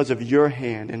 it's because of your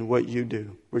hand and what you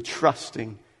do. We're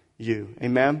trusting you.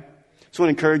 Amen? So I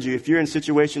want to encourage you, if you're in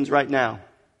situations right now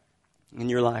in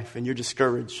your life and you're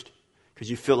discouraged because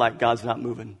you feel like God's not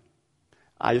moving,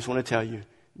 I just want to tell you,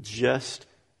 just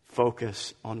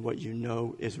focus on what you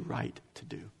know is right to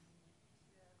do.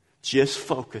 Just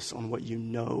focus on what you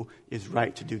know is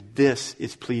right to do. This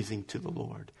is pleasing to the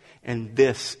Lord. And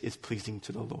this is pleasing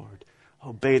to the Lord.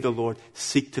 Obey the Lord.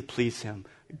 Seek to please him.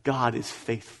 God is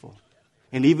faithful.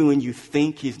 And even when you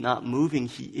think he's not moving,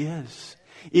 he is.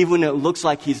 Even when it looks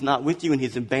like he's not with you and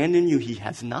he's abandoned you, he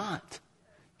has not.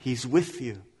 He's with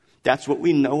you. That's what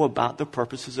we know about the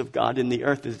purposes of God in the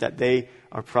earth, is that they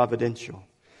are providential.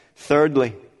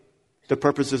 Thirdly, the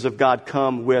purposes of God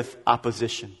come with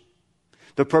opposition.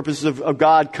 The purposes of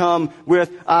God come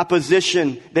with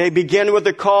opposition. They begin with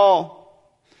a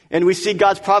call. And we see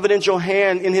God's providential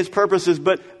hand in his purposes,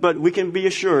 but we can be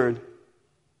assured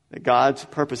that God's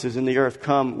purposes in the earth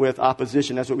come with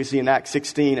opposition. That's what we see in Acts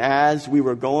 16. As we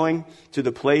were going to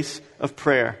the place of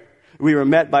prayer, we were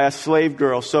met by a slave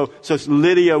girl. So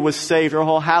Lydia was saved. Her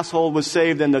whole household was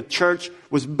saved, and the church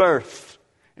was birthed.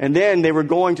 And then they were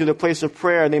going to the place of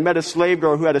prayer, and they met a slave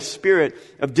girl who had a spirit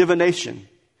of divination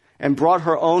and brought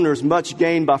her owners much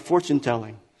gain by fortune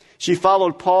telling. She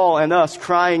followed Paul and us,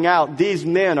 crying out, "These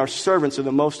men are servants of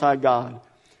the Most High God,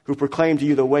 who proclaim to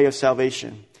you the way of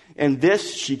salvation." And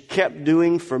this she kept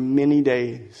doing for many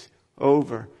days,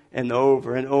 over and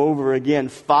over and over again,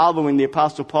 following the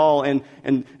Apostle Paul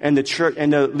and the church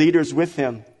and the leaders with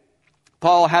him.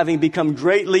 Paul, having become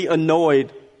greatly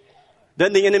annoyed.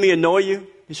 Doesn't the enemy annoy you?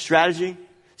 His strategy?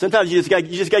 Sometimes you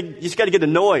just got to get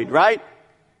annoyed, right?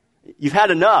 You've had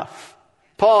enough.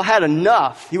 Paul had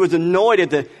enough. He was annoyed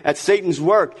at Satan's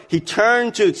work. He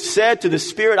said to the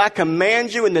Spirit, "I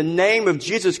command you in the name of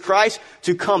Jesus Christ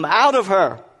to come out of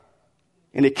her."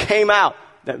 And it came out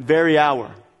that very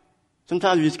hour.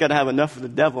 Sometimes we just got to have enough of the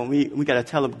devil, and we got to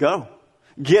tell him, "Go.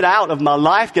 Get out of my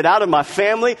life. Get out of my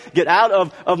family. Get out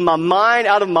of my mind,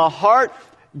 out of my heart.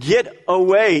 Get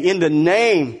away in the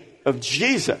name of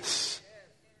Jesus."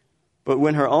 But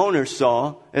when her owners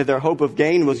saw that their hope of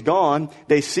gain was gone,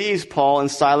 they seized Paul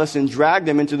and Silas and dragged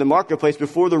them into the marketplace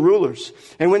before the rulers.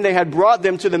 And when they had brought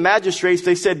them to the magistrates,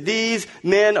 they said, "These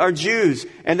men are Jews,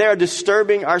 and they are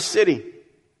disturbing our city.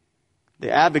 They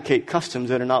advocate customs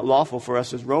that are not lawful for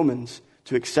us as Romans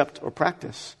to accept or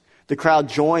practice." The crowd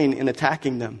joined in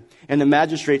attacking them, and the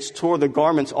magistrates tore the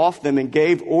garments off them and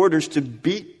gave orders to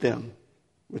beat them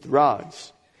with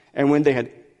rods. And when they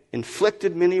had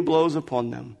inflicted many blows upon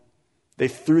them, they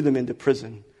threw them into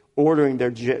prison, ordering the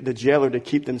jailer to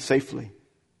keep them safely.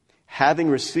 Having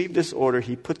received this order,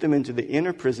 he put them into the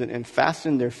inner prison and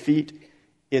fastened their feet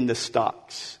in the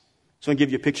stocks. So I'm going to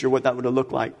give you a picture of what that would have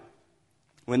looked like.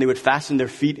 When they would fasten their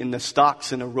feet in the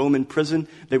stocks in a Roman prison,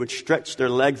 they would stretch their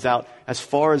legs out as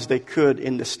far as they could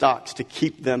in the stocks to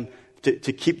keep them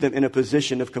in a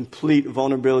position of complete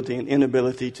vulnerability and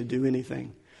inability to do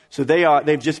anything. So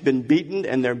they've just been beaten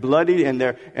and they're bloodied and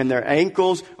their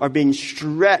ankles are being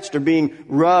stretched or being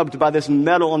rubbed by this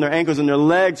metal on their ankles and their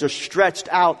legs are stretched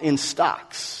out in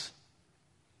stocks.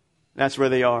 That's where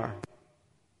they are.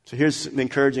 So here's some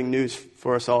encouraging news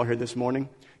for us all here this morning.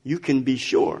 You can be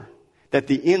sure that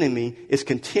the enemy is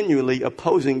continually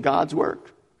opposing God's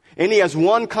work. And he has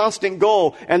one constant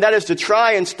goal, and that is to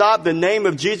try and stop the name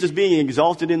of Jesus being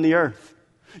exalted in the earth.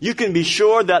 You can be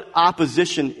sure that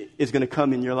opposition is going to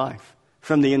come in your life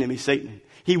from the enemy, Satan.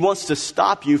 He wants to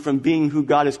stop you from being who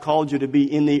God has called you to be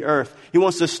in the earth. He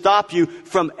wants to stop you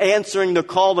from answering the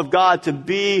call of God to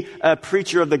be a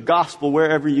preacher of the gospel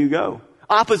wherever you go.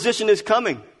 Opposition is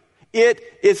coming. It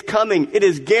is coming. It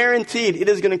is guaranteed. It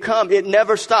is going to come. It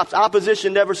never stops.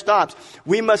 Opposition never stops.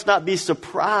 We must not be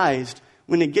surprised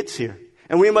when it gets here.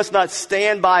 And we must not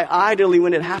stand by idly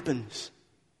when it happens.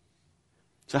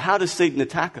 So how does Satan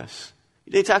attack us?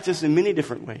 He attacks us in many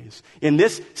different ways. In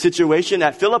this situation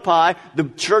at Philippi, the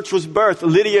church was birthed.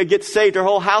 Lydia gets saved. Her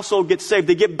whole household gets saved.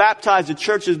 They get baptized. The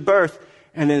church is birthed.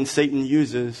 And then Satan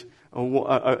uses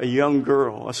a young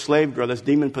girl, a slave girl that's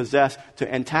demon-possessed,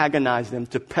 to antagonize them,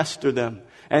 to pester them.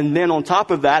 And then on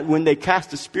top of that, when they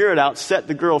cast the spirit out, set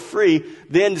the girl free,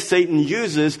 then Satan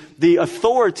uses the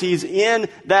authorities in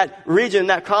that region,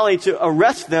 that colony, to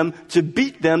arrest them, to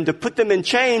beat them, to put them in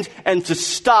chains, and to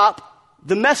stop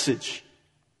the message.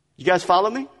 You guys follow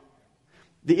me?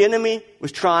 The enemy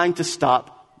was trying to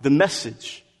stop the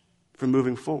message from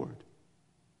moving forward.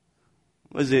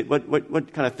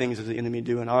 What kind of things does the enemy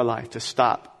do in our life to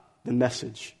stop the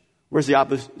message? Where's the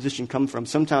opposition come from?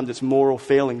 Sometimes it's moral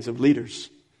failings of leaders.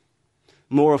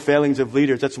 Moral failings of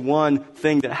leaders. That's one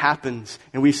thing that happens.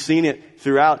 And we've seen it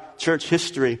throughout church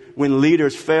history. When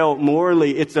leaders fail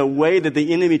morally, it's a way that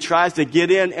the enemy tries to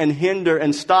get in and hinder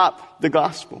and stop the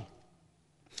gospel.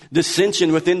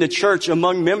 Dissension within the church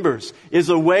among members is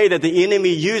a way that the enemy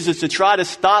uses to try to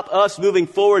stop us moving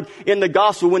forward in the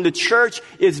gospel. When the church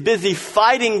is busy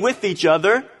fighting with each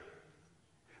other,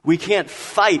 we can't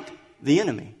fight the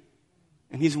enemy.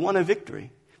 And he's won a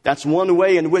victory. That's one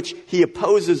way in which he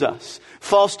opposes us.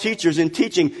 False teachers in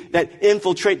teaching that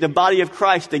infiltrate the body of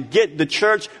Christ to get the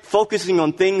church focusing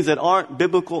on things that aren't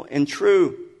biblical and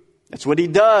true. That's what he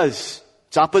does.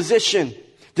 It's opposition,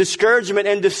 discouragement,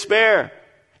 and despair.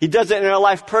 He does it in our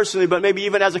life personally, but maybe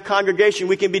even as a congregation,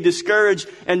 we can be discouraged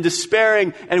and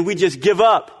despairing, and we just give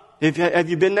up. Have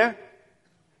you been there?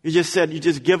 You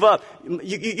just give up.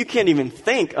 You can't even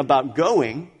think about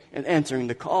going and answering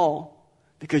the call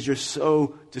because you're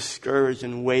so discouraged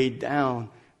and weighed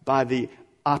down by the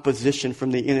opposition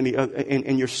from the enemy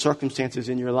in your circumstances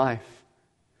in your life.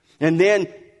 And then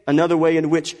another way in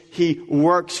which he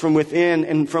works from within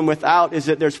and from without is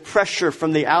that there's pressure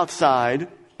from the outside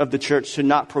of the church to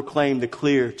not proclaim the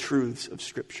clear truths of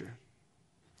Scripture.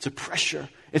 It's a pressure.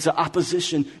 It's an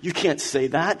opposition. You can't say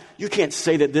that. You can't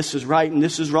say that this is right and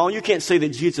this is wrong. You can't say that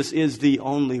Jesus is the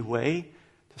only way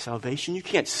to salvation. You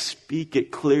can't speak it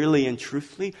clearly and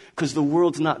truthfully because the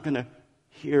world's not going to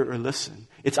hear or listen.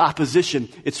 It's opposition.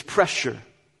 It's pressure.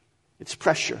 It's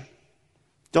pressure.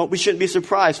 We shouldn't be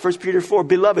surprised. 1 Peter 4,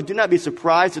 Beloved, do not be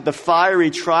surprised at the fiery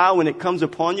trial when it comes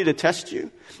upon you to test you,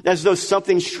 as though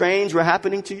something strange were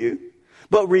happening to you.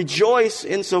 But rejoice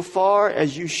insofar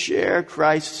as you share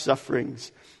Christ's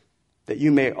sufferings, that you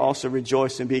may also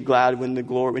rejoice and be glad when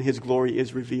his glory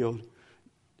is revealed.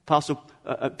 Apostle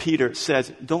Peter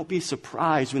says, don't be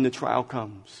surprised when the trial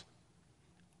comes.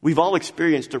 We've all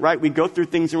experienced it, right? We go through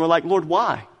things and we're like, Lord,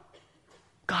 why?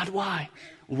 God, why?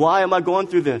 Why am I going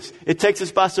through this? It takes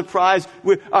us by surprise.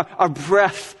 Our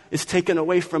breath is taken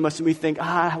away from us and we think,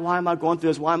 why am I going through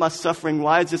this? Why am I suffering?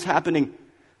 Why is this happening?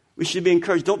 We should be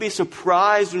encouraged. Don't be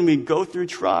surprised when we go through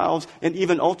trials and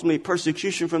even ultimately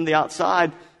persecution from the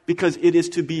outside, because it is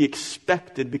to be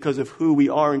expected because of who we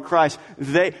are in Christ.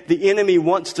 The enemy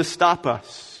wants to stop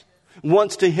us,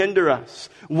 wants to hinder us,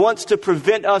 wants to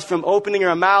prevent us from opening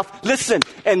our mouth, listen,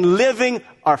 and living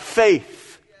our faith.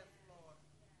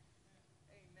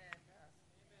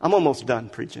 I'm almost done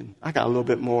preaching. I got a little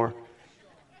bit more.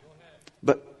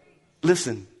 But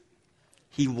listen,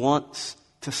 he wants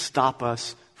to stop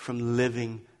us from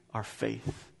living our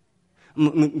faith.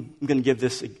 I'm going to give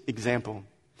this example.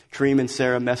 Kareem and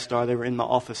Sarah Mestar, they were in my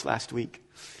office last week.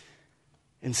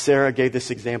 And Sarah gave this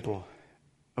example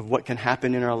of what can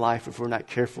happen in our life if we're not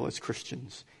careful as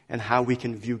Christians and how we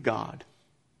can view God.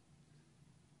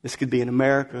 This could be in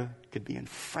America. It could be in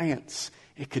France.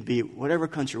 It could be whatever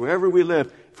country, wherever we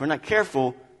live. If we're not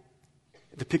careful,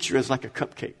 the picture is like a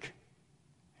cupcake.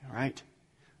 All right?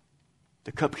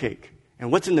 The cupcake.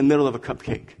 And what's in the middle of a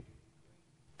cupcake?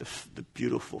 The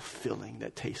beautiful filling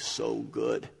that tastes so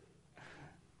good.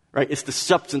 Right? It's the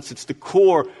substance. It's the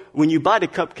core. When you buy the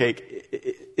cupcake,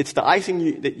 it's the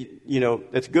icing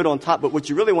that's good on top. But what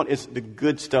you really want is the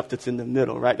good stuff that's in the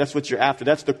middle. Right? That's what you're after.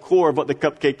 That's the core of what the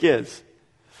cupcake is.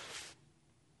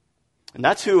 And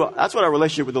that's what our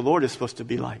relationship with the Lord is supposed to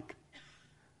be like.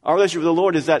 Our relationship with the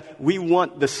Lord is that we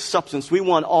want the substance. We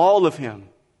want all of Him.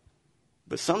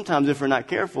 But sometimes if we're not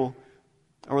careful,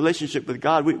 our relationship with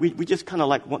God, we just kind of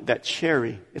like want that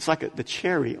cherry. It's like the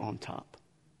cherry on top.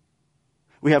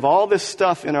 We have all this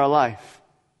stuff in our life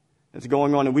that's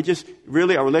going on, and we just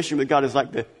really, our relationship with God is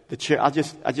like the cherry. I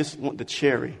just want the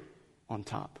cherry on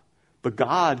top. But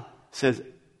God says,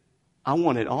 I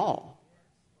want it all.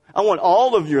 I want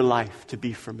all of your life to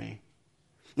be for me.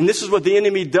 And this is what the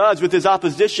enemy does with his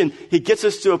opposition. He gets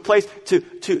us to a place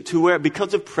to where,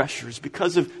 because of pressures,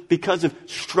 because of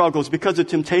struggles, because of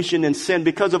temptation and sin,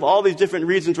 because of all these different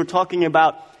reasons we're talking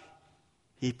about,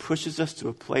 he pushes us to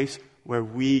a place where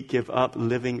we give up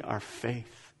living our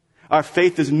faith. Our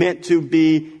faith is meant to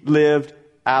be lived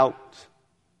out.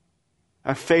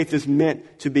 Our faith is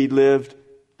meant to be lived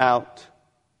out.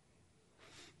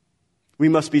 We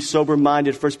must be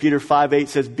sober-minded. 1 Peter 5:8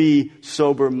 says, be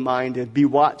sober-minded. Be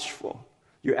watchful.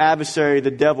 Your adversary, the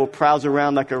devil, prowls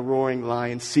around like a roaring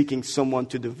lion, seeking someone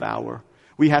to devour.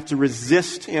 We have to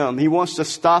resist him. He wants to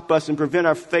stop us and prevent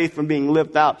our faith from being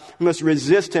lived out. We must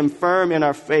resist him firm in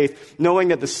our faith, knowing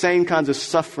that the same kinds of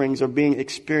sufferings are being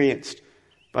experienced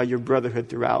by your brotherhood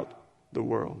throughout the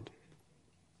world.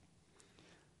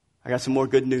 I got some more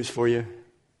good news for you.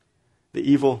 The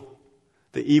evil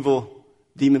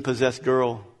demon-possessed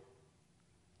girl,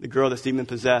 the girl that's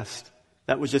demon-possessed,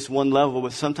 that was just one level,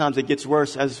 but sometimes it gets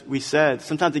worse, as we said.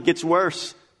 Sometimes it gets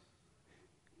worse.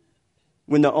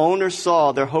 When the owners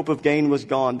saw their hope of gain was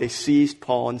gone, they seized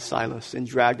Paul and Silas and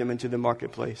dragged them into the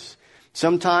marketplace.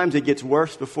 Sometimes it gets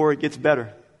worse before it gets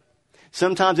better.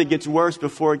 Sometimes it gets worse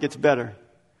before it gets better.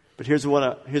 But here's what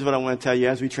I want to tell you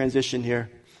as we transition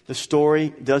here. The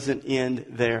story doesn't end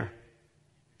there.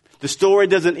 The story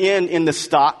doesn't end in the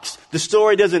stocks. The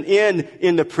story doesn't end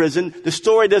in the prison. The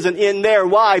story doesn't end there.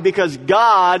 Why? Because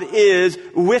God is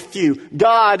with you.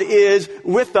 God is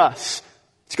with us.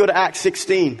 Let's go to Acts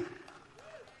 16.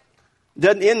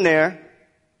 Doesn't end there.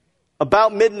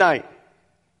 About midnight.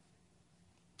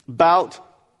 About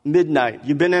midnight.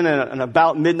 You've been in an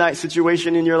about midnight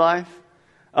situation in your life?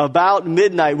 About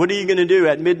midnight. What are you going to do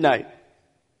at midnight?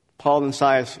 Paul and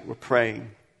Silas were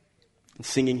praying and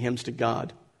singing hymns to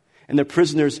God. And the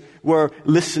prisoners were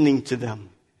listening to them.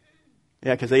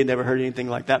 Yeah, because they had never heard anything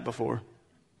like that before.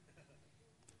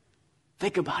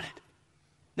 Think about it.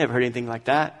 Never heard anything like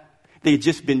that. They had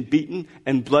just been beaten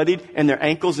and bloodied, and their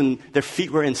ankles and their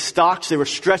feet were in stocks. They were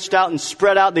stretched out and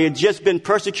spread out. They had just been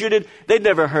persecuted. They'd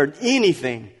never heard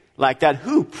anything like that.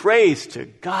 Who prays to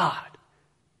God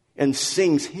and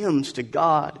sings hymns to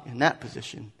God in that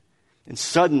position? And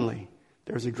suddenly,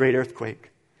 there was a great earthquake,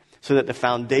 so that the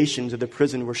foundations of the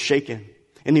prison were shaken.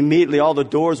 And immediately all the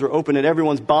doors were open and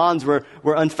everyone's bonds were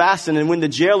unfastened. And when the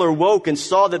jailer woke and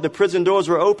saw that the prison doors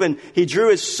were open, he drew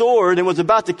his sword and was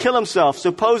about to kill himself,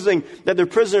 supposing that the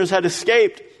prisoners had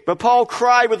escaped. But Paul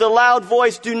cried with a loud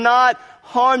voice, "Do not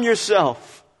harm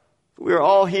yourself. We are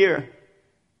all here."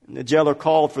 And the jailer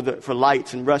called for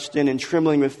lights and rushed in, and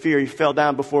trembling with fear, he fell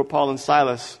down before Paul and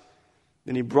Silas.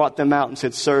 Then he brought them out and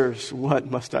said, "Sirs, what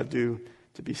must I do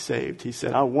to be saved?" He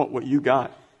said, "I want what you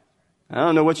got. I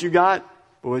don't know what you got,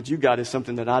 but what you got is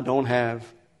something that I don't have.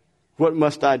 What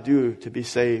must I do to be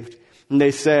saved?" And they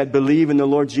said, "Believe in the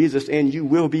Lord Jesus and you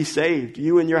will be saved,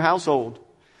 you and your household."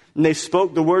 And they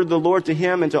spoke the word of the Lord to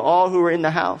him and to all who were in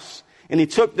the house. And he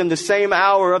took them the same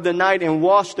hour of the night and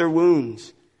washed their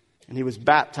wounds. And he was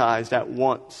baptized at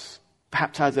once,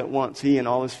 he and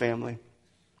all his family.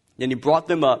 Then he brought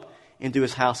them up into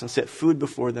his house and set food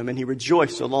before them. And he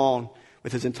rejoiced along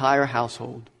with his entire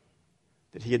household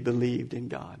that he had believed in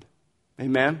God.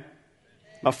 Amen?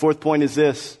 My fourth point is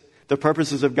this. The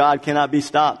purposes of God cannot be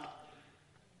stopped.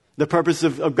 The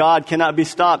purposes of God cannot be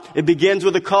stopped. It begins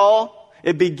with a call.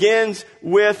 It begins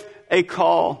with a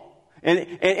call.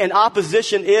 And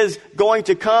opposition is going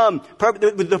to come.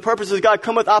 The purposes of God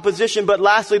come with opposition, but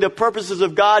lastly, the purposes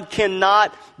of God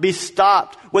cannot be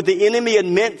stopped. What the enemy had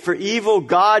meant for evil,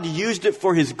 God used it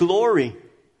for his glory.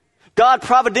 God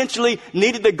providentially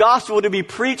needed the gospel to be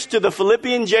preached to the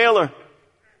Philippian jailer.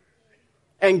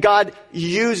 And God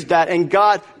used that, and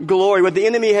God glory. What the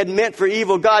enemy had meant for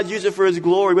evil, God used it for His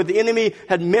glory. What the enemy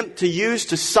had meant to use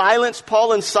to silence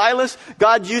Paul and Silas,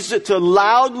 God used it to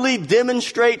loudly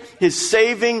demonstrate His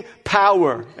saving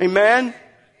power. Amen?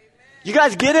 You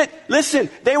guys get it? Listen,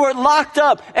 they were locked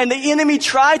up, and the enemy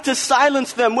tried to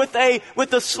silence them with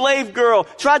a slave girl,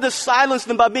 tried to silence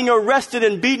them by being arrested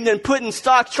and beaten and put in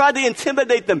stocks, tried to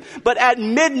intimidate them. But at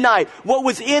midnight, what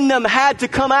was in them had to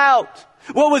come out.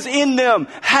 What was in them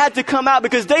had to come out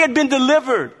because they had been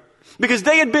delivered, because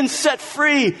they had been set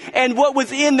free, and what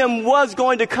was in them was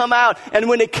going to come out. And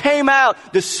when it came out,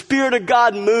 the Spirit of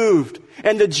God moved,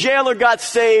 and the jailer got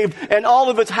saved, and all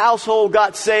of his household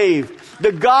got saved.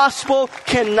 The gospel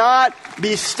cannot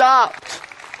be stopped.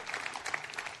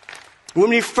 When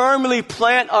we firmly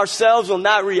plant ourselves on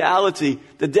that reality,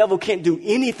 the devil can't do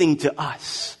anything to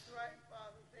us.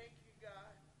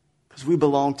 Because we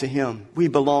belong to Him. We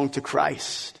belong to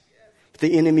Christ.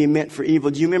 The enemy meant for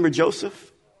evil. Do you remember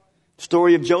Joseph?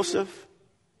 Story of Joseph?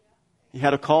 He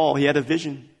had a call. He had a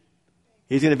vision.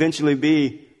 He's going to eventually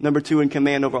be number 2 in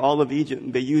command over all of Egypt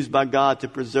and be used by God to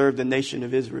preserve the nation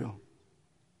of Israel.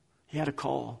 He had a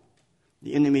call.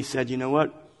 The enemy said, you know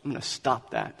what? I'm going to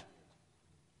stop that.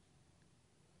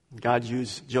 God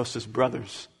used Joseph's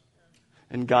brothers.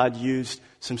 And God used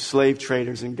some slave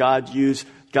traders. And God used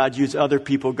other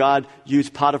people. God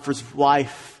used Potiphar's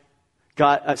wife.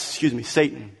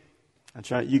 Satan.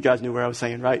 You guys knew where I was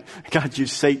saying, right? God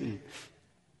used Satan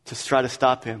to try to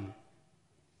stop him.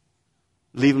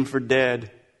 Leave him for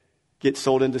dead. Get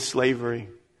sold into slavery.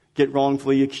 Get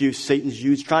wrongfully accused.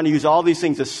 Satan's trying to use all these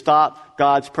things to stop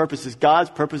God's purposes. God's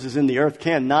purposes in the earth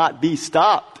cannot be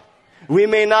stopped. We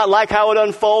may not like how it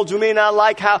unfolds. We may not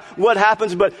like what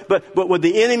happens, but what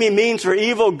the enemy means for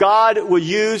evil, God will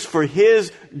use for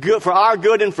His good, for our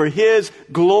good and for His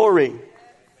glory.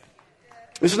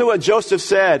 Listen to what Joseph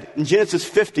said in Genesis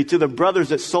 50 to the brothers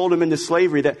that sold him into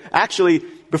slavery. That actually,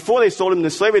 before they sold him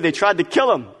into slavery, they tried to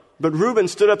kill him. But Reuben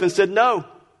stood up and said no.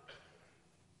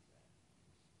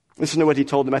 Listen to what he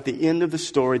told them at the end of the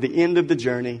story, the end of the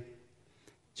journey.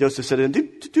 Joseph said,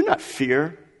 do not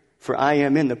fear, for I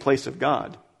am in the place of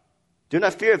God. Do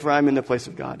not fear, for I am in the place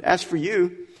of God. As for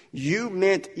you, you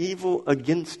meant evil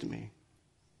against me,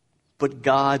 but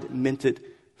God meant it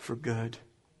for good.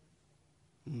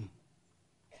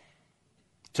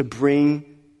 To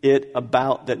bring it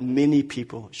about that many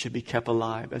people should be kept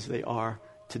alive as they are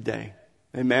today.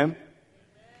 Amen?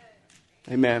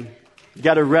 Amen. You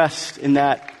got to rest in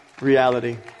that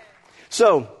reality.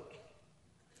 So,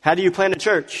 how do you plant a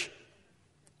church?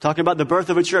 Talking about the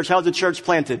birth of a church. How's a church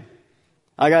planted?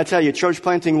 I got to tell you, church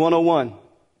planting 101.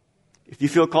 If you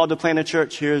feel called to plant a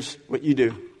church, here's what you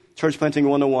do. Church planting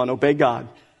 101. Obey God.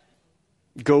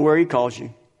 Go where He calls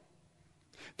you.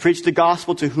 Preach the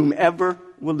gospel to whomever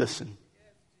will listen.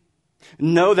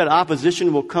 Know that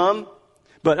opposition will come,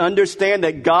 but understand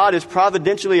that God is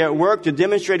providentially at work to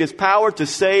demonstrate His power to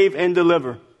save and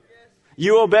deliver.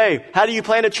 You obey. How do you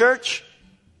plant a church?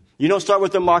 You don't start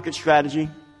with a market strategy.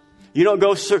 You don't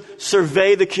go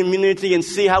survey the community and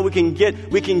see how we can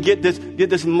get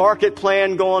this market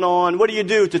plan going on. What do you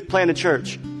do to plant a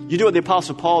church? You do what the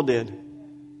Apostle Paul did.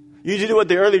 You do what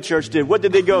the early church did. What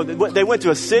did they go? They went to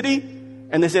a city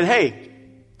and they said, hey,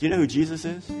 do you know who Jesus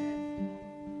is?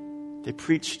 They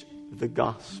preached the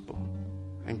gospel.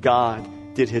 And God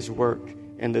did His work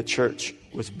and the church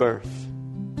was birthed.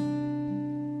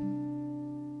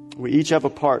 We each have a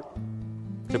part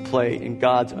to play in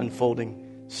God's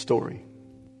unfolding story.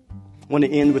 I want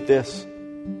to end with this.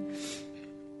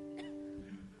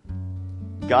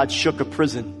 God shook a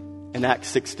prison in Acts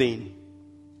 16.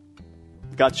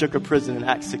 God shook a prison in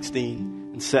Acts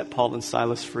 16 and set Paul and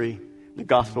Silas free. The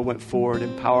gospel went forward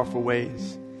in powerful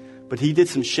ways. But He did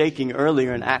some shaking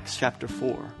earlier in Acts chapter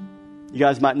 4. You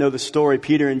guys might know the story.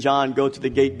 Peter and John go to the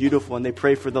gate beautiful and they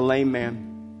pray for the lame man.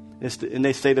 And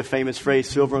they say the famous phrase,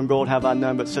 silver and gold have I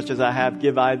none, but such as I have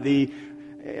give I thee.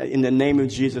 In the name of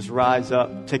Jesus, rise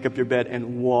up, take up your bed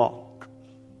and walk.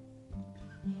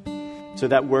 So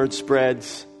that word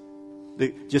spreads.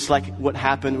 Just like what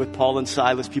happened with Paul and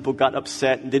Silas, people got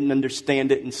upset and didn't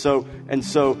understand it. And so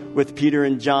with Peter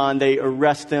and John, they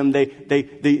arrest them.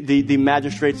 The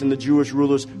magistrates and the Jewish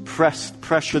rulers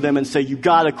pressure them and say, you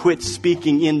got to quit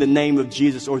speaking in the name of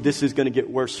Jesus or this is going to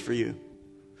get worse for you.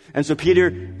 And so Peter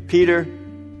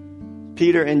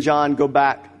and John go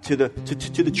back to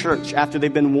the church after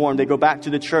they've been warned. They go back to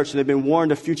the church and they've been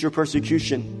warned of future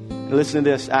persecution. And listen to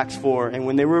this, Acts 4. And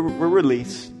when they were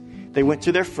released, they went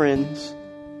to their friends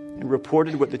and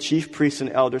reported what the chief priests and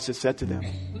elders had said to them.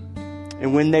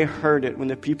 And when they heard it, when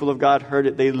the people of God heard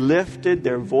it, they lifted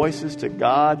their voices to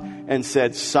God and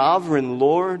said, Sovereign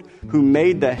Lord, who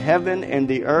made the heaven and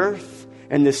the earth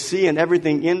and the sea and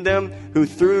everything in them, who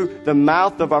through the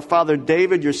mouth of our father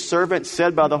David, your servant,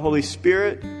 said by the Holy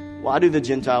Spirit, why do the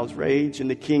Gentiles rage and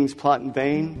the kings plot in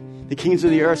vain? The kings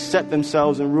of the earth set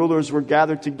themselves and rulers were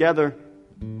gathered together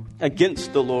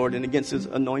against the Lord and against his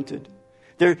anointed.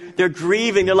 They're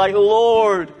grieving. They're like,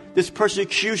 Lord, this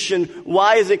persecution,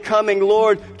 why is it coming?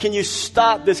 Lord, can you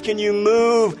stop this? Can you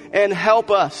move and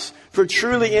help us? For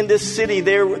truly in this city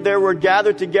there were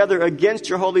gathered together against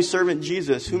your holy servant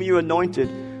Jesus, whom you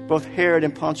anointed, both Herod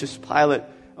and Pontius Pilate,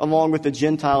 along with the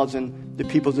Gentiles and the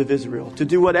peoples of Israel, to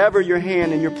do whatever your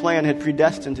hand and your plan had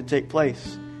predestined to take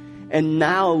place. And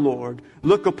now, Lord,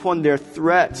 look upon their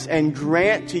threats and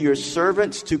grant to your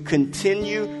servants to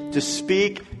continue to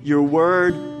speak your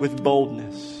word with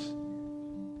boldness.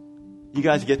 You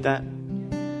guys get that?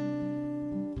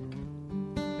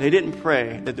 They didn't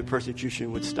pray that the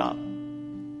persecution would stop.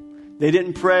 They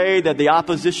didn't pray that the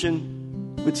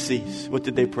opposition would cease. What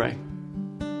did they pray?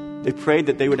 They prayed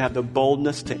that they would have the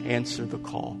boldness to answer the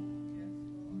call.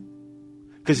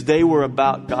 Because they were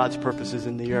about God's purposes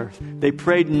in the earth. They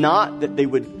prayed not that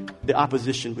the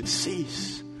opposition would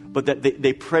cease, but that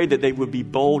they prayed that they would be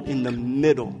bold in the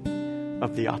middle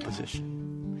of the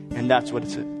opposition. And that's what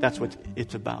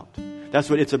it's about. That's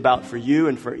what it's about for you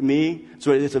and for me. That's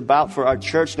what it's about for our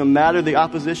church. No matter the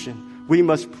opposition, we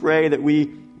must pray that we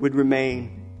would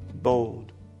remain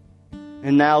bold.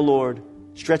 And now, Lord,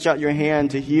 stretch out your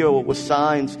hand to heal with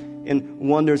signs and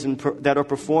wonders that are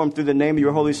performed through the name of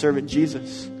your holy servant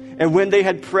Jesus. And when they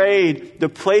had prayed, the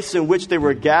place in which they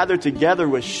were gathered together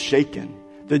was shaken.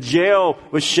 The jail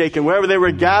was shaken. Wherever they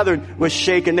were gathered was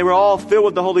shaken. They were all filled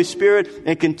with the Holy Spirit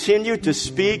and continued to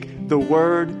speak the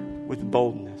word with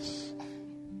boldness.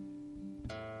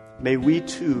 May we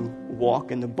too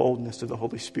walk in the boldness of the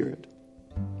Holy Spirit.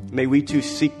 May we too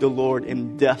seek the Lord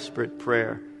in desperate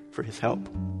prayer for his help.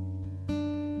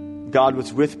 God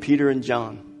was with Peter and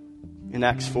John in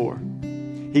Acts 4.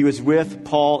 He was with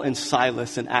Paul and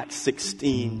Silas in Acts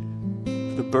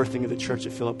 16 for the birthing of the church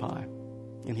at Philippi.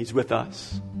 And he's with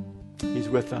us. He's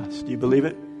with us. Do you believe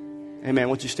it? Amen.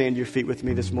 Won't you stand to your feet with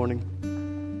me this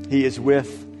morning? He is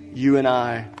with you and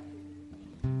I.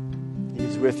 He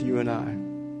is with you and I.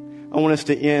 I want us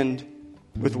to end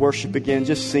with worship again,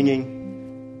 just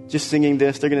singing this.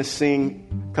 They're going to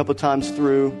sing a couple times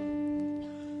through.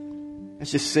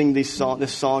 Let's just sing this song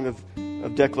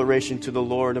of declaration to the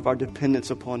Lord, of our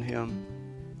dependence upon him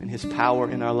and his power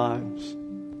in our lives.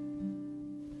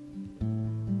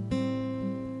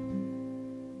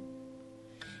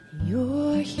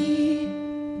 You're here.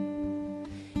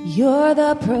 You're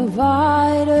the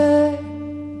provider.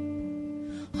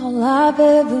 All I've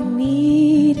ever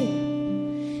needed,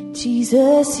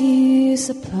 Jesus, you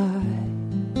supply.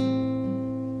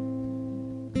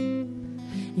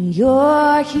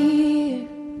 You're here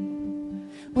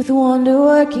with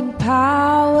wonder-working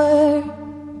power.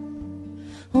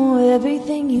 Oh,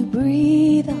 everything you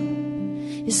breathe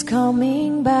on is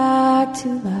coming back to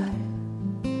life.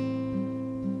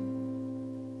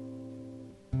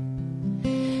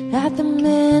 At the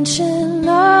mention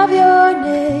of your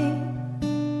name,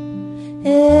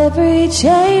 every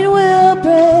chain will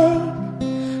break.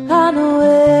 I know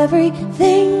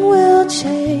everything will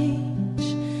change.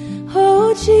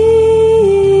 Oh,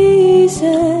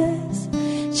 Jesus,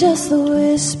 just the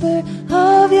whisper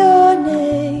of your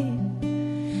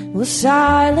name will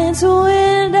silence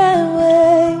wind and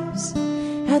waves.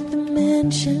 At the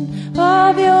mention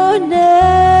of your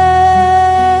name.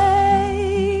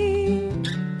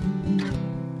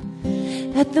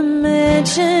 At the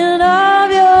mention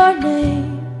of your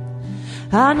name,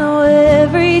 I know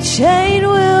every chain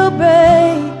will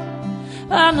break.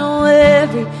 I know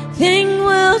everything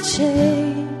will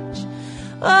change.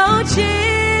 Oh,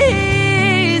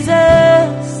 Jesus,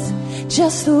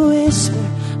 just the whisper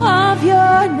of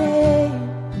your name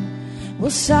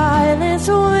will silence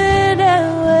wind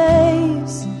and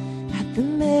waves. At the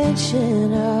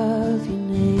mention of your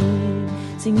name.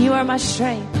 Sing, you are my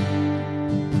strength.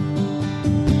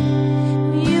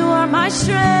 You are my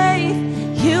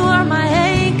strength, you are my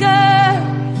anchor,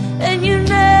 and you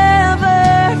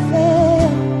never fail.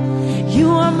 You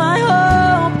are my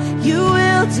hope, you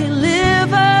will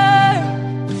deliver,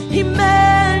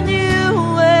 Emmanuel.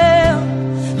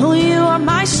 Oh, you are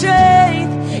my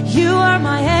strength, you are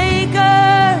my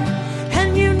anchor,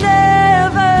 and you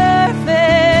never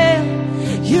fail.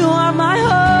 You are my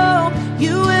hope,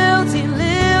 you will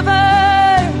deliver,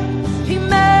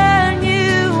 Emmanuel.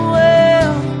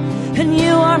 And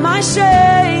you are my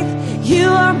strength, you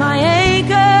are my anchor.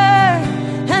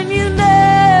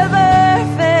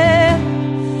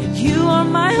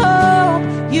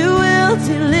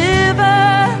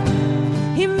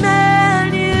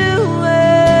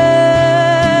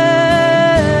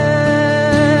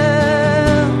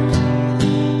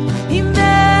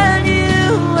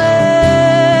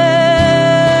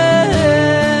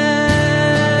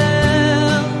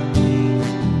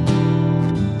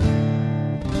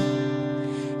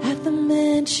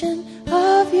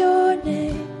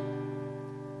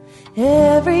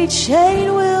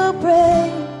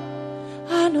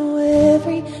 know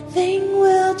everything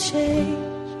will change.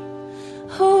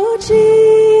 Oh,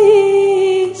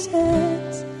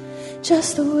 Jesus,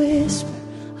 just the whisper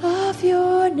of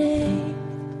your name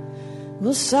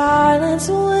will silence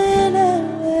wind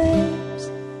and waves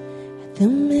at the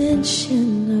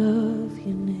mention of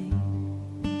your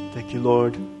name. Thank you,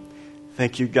 Lord.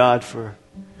 Thank you, God, for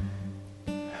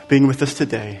being with us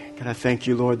today. God, I thank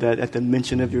you, Lord, that at the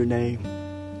mention of your name,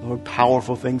 Lord,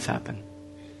 powerful things happen.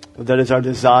 Lord, that is our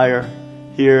desire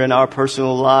here in our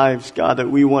personal lives, God, that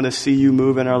we want to see you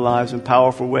move in our lives in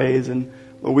powerful ways. And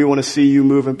Lord, we want to see you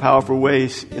move in powerful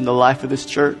ways in the life of this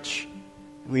church.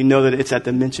 We know that it's at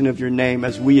the mention of your name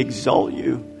as we exalt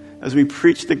you, as we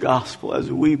preach the gospel,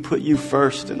 as we put you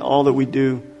first in all that we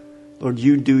do. Lord,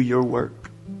 you do your work.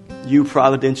 You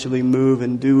providentially move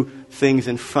and do things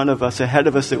in front of us, ahead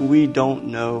of us that we don't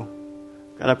know.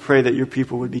 God, I pray that your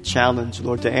people would be challenged,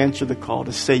 Lord, to answer the call,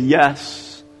 to say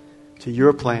yes to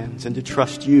your plans and to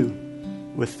trust you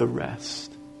with the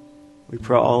rest. We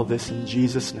pray all of this in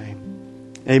Jesus'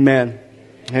 name. Amen.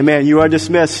 Amen. You are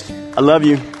dismissed. I love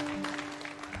you.